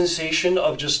drunken sensation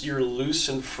of just you're loose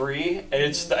and free. And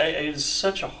it's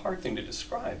such a hard thing to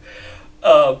describe.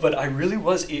 But I really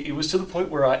was, it was to the point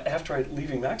where after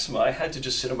leaving Maxima, I had to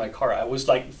just sit in my car. I was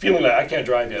like feeling like I can't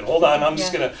drive yet. Hold on, I'm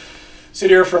just going to sit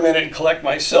here for a minute and collect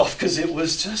myself, because it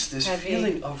was just this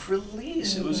feeling of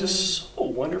release. It was just so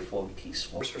wonderful and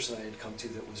peaceful. The first person I had come to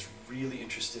that was really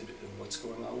interested in what's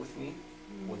going on with me,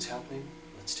 what's happening.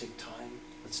 Let's take time.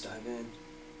 Let's dive in.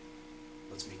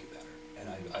 Let's make it better. And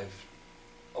I've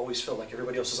always felt like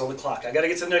everybody else is on the clock. I got to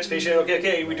get to the next patient.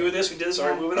 Okay, we do this, we did this, all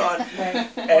right, moving on.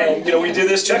 And, you know, we did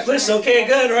this checklist. Okay,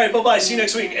 good, all right, bye-bye, see you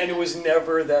next week. And it was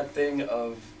never that thing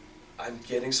of, I'm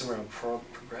getting somewhere, I'm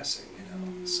progressing, you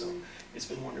know. So it's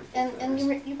been wonderful. And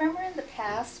you remember in the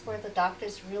past where the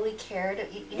doctors really cared,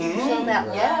 you feel that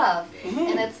love.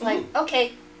 And it's like,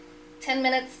 okay, 10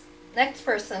 minutes, next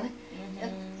person.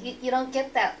 And you don't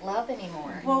get that love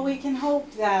anymore. Well, we can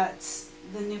hope that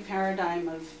the new paradigm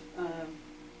of,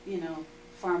 you know,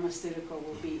 pharmaceutical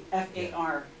will be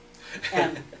FARM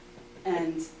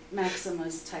and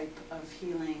Maxima's type of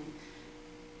healing.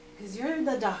 Because you're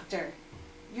the doctor.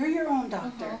 You're your own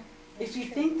doctor. If you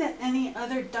think that any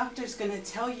other doctor's going to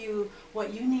tell you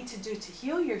what you need to do to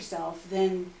heal yourself,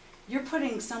 then you're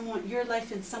putting your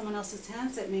life in someone else's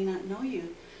hands that may not know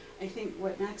you. I think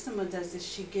what Maxima does is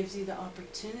she gives you the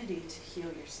opportunity to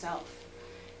heal yourself.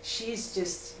 She's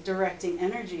just directing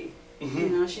energy. You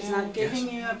know, she's not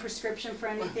giving you a prescription for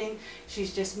anything.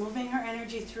 She's just moving her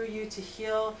energy through you to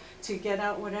heal, to get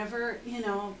out whatever, you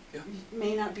know,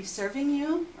 may not be serving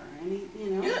you or any,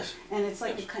 you know. And it's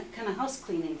like a kind of house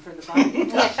cleaning for the body. Would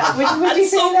you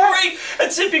say so that? Great.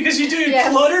 That's it, because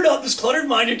you're cluttered up, this cluttered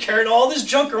mind, you're carrying all this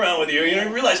junk around with you. You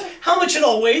don't realize how much it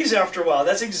all weighs after a while.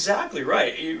 That's exactly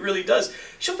right. It really does.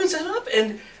 She opens that up,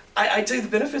 and I tell you, the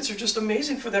benefits are just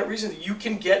amazing for that reason. That you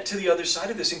can get to the other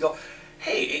side of this and go,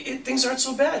 hey, things aren't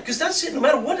so bad. Because that's it, no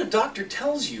matter what a doctor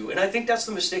tells you. And I think that's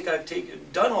the mistake I've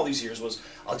done all these years was,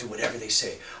 I'll do whatever they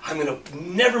say. I'm going to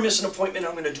never miss an appointment.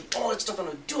 I'm going to do all that stuff. I'm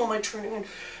going to do all my training. And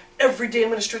every day I'm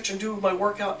going to stretch and do my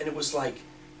workout. And it was like,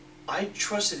 I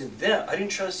trusted in them. I didn't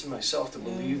trust in myself to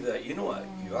believe that, you know what,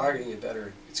 you are going to get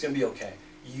better. It's going to be okay.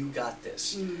 You got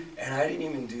this. And I didn't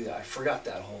even do that. I forgot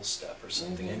that whole step or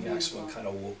something. And Maxima kind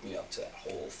of woke me up to that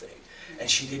whole thing. And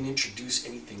she didn't introduce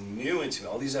anything new into me.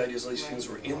 All these ideas, all these things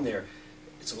were in there.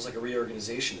 It's almost like a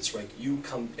reorganization. It's like you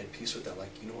come at peace with that, like,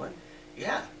 you know what?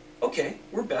 Yeah, okay,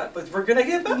 we're bad, but we're gonna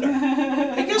get better.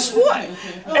 And guess what? And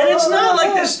it's not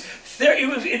like this,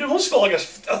 it almost felt like a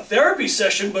therapy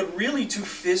session, but really to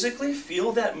physically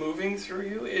feel that moving through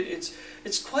you,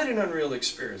 it's quite an unreal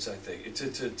experience, I think,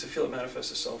 to feel it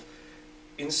manifest itself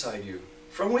inside you.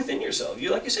 From within yourself.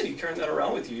 You, like you said, you carry that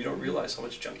around with you. You don't realize how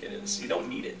much junk it is. You don't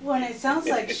need it. Well, and it sounds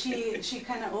like she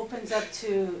kind of opens up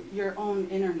to your own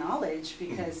inner knowledge,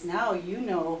 because now you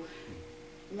know,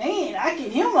 man, I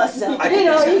can heal myself. You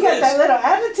know, you got that little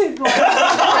attitude going.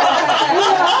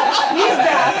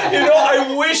 You know,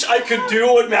 I wish I could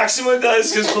do what Maxima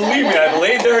does, because believe me, I've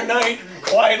laid there at night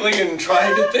quietly and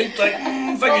tried to think, like,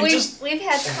 if I could just... We've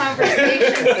had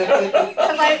conversations,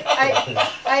 because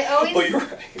I always, well, you're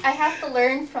right. I have to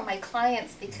learn from my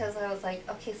clients, because I was like,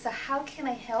 okay, so how can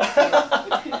I help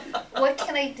you? What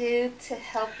can I do to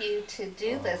help you to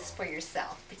do this for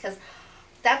yourself? Because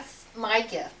that's my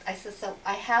gift. I said, so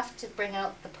I have to bring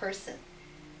out the person,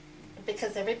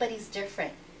 because everybody's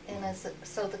different. And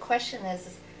so the question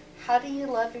is how do you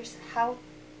love yourself? How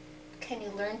can you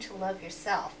learn to love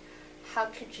yourself? How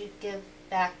could you give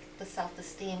back the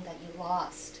self-esteem that you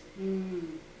lost?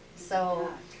 So,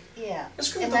 yeah,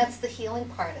 and that's the healing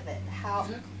part of it. How,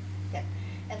 yeah.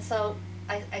 And so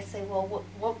I say, well,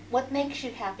 what makes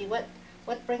you happy?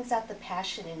 What brings out the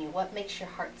passion in you? What makes your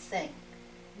heart sing?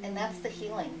 And that's the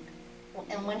healing.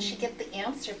 And once you get the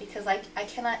answer, because I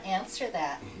cannot answer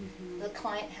that, the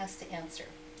client has to answer.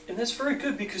 And that's very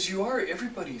good, because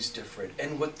everybody's different.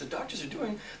 And what the doctors are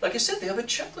doing, like I said, they have a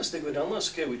checklist. They go down the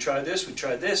list. Okay, we tried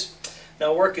this.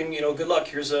 Not working, you know, good luck.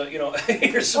 Here's a, you know,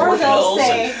 here's some more pills. Or they'll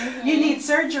say, and, you need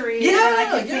surgery, and I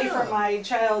can pay for my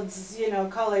child's, you know,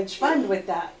 college fund with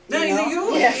that. You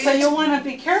know? So you want to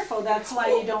be careful. That's why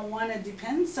you don't want to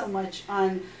depend so much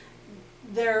on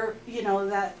their, you know,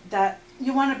 that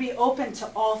you want to be open to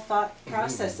all thought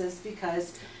processes,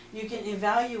 because you can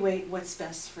evaluate what's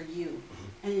best for you.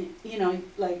 And, you know,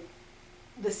 like,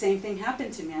 the same thing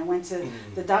happened to me. I went to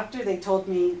the doctor. They told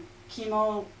me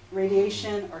chemo,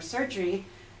 radiation, or surgery.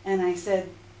 And I said,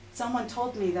 someone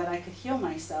told me that I could heal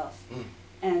myself.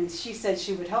 And she said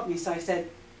she would help me. So I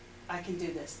said, I can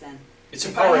do this then. It's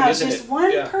empowering, isn't it? If I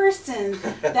have just one person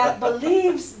that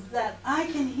believes that I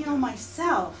can heal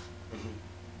myself,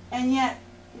 and yet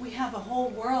we have a whole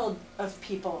world of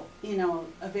people, you know,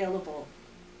 available.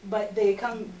 But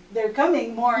they're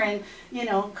coming more, and you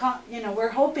know, we're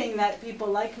hoping that people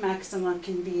like Maxima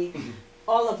can be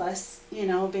all of us, you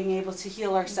know, being able to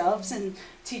heal ourselves and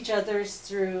teach others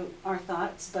through our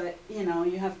thoughts. But, you know,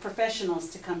 you have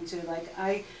professionals to come to. Like,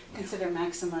 I consider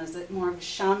Maxima as more of a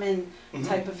shaman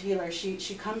type of healer.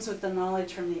 She comes with the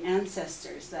knowledge from the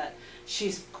ancestors that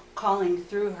she's calling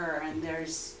through her. And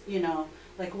there's, you know,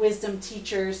 like wisdom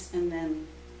teachers, and then,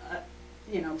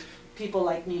 you know, people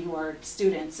like me who are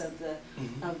students of the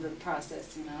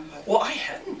process, you know. Well, I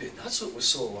hadn't been. That's what was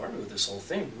so alarming with this whole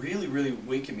thing. Really, really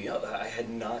waking me up.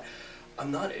 I'm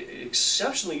not an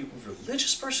exceptionally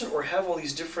religious person or have all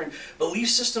these different belief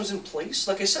systems in place.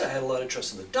 Like I said, I had a lot of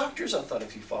trust in the doctors. I thought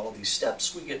if you follow these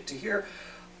steps, we get to here.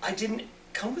 I didn't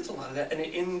come with a lot of that. And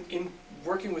in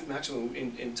working with Maxima,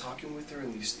 in talking with her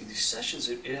in these sessions,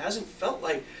 it hasn't felt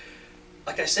like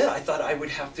I said, I thought I would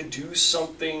have to do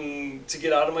something to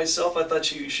get out of myself. I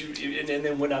thought and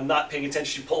then when I'm not paying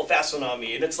attention, she'd pull a fast one on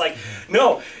me. And it's like,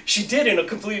 no, she did in a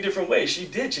completely different way. She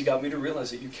got me to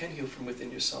realize that you can heal from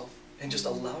within yourself and just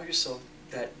allow yourself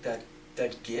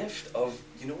that gift of,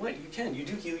 you know what, you can. You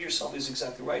do heal yourself is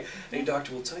exactly right. Any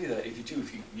doctor will tell you that if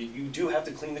you do have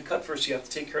to clean the cut first, you have to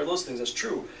take care of those things, that's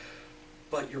true.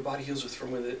 But your body heals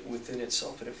from within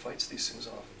itself, and it fights these things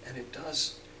off. And it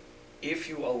does. If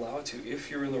you allow it to, if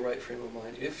you're in the right frame of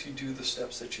mind, if you do the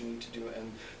steps that you need to do,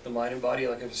 and the mind and body,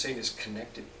 like I was saying, is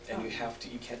connected, and you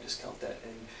can't discount that,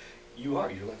 and you're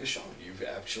like a shaman. You've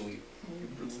actually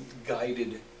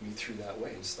guided me through that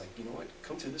way. It's like, you know what,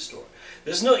 come through this door.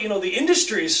 There's no, you know, the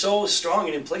industry is so strong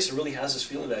and in place, it really has this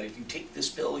feeling that if you take this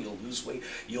pill, you'll lose weight,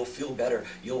 you'll feel better,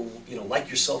 you'll, you know, like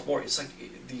yourself more. It's like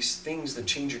these things that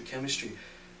change your chemistry,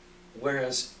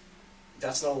 whereas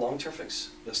that's not a long-term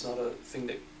fix. That's not a thing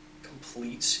that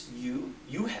completes you.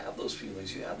 You have those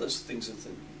feelings, you have those things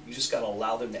that you just got to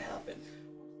allow them to happen.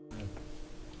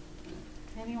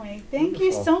 Anyway, thank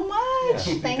you so much.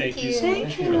 Yeah. Thank you.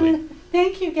 Thank you.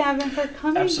 Thank you, Gavin, for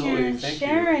coming here and thank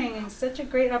sharing. It's such a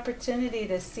great opportunity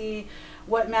to see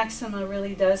what Maxima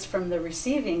really does from the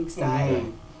receiving side.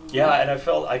 Yeah, and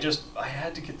I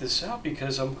had to get this out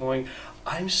because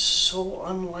I'm so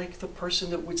unlike the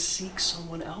person that would seek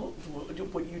someone out,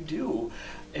 what you do.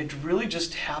 It really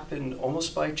just happened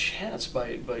almost by chance,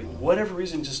 by whatever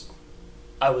reason,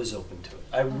 I was open to it.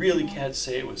 I really can't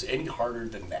say it was any harder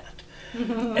than that.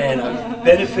 And I've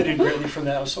benefited greatly from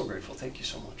that. I'm so grateful. Thank you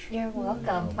so much. You're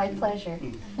welcome. My pleasure.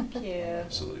 Thank you.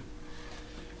 Absolutely.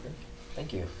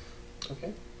 Thank you.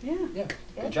 Okay. Yeah.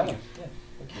 Good job. Yeah.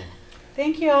 Thank you.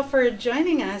 Thank you all for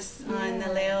joining us on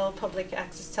the Leo Public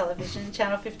Access Television,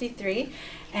 Channel 53.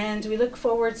 And we look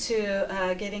forward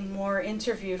to getting more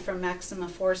interview from Maxima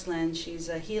Forsland. She's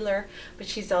a healer, but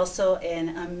she's also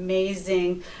an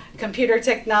amazing computer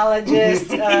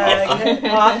technologist,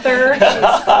 author.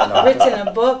 She's written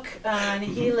a book on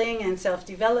healing and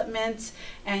self-development.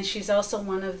 And she's also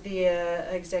one of the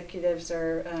executives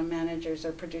or managers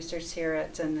or producers here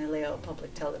at the Leo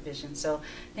Public Television. So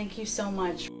thank you so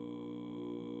much.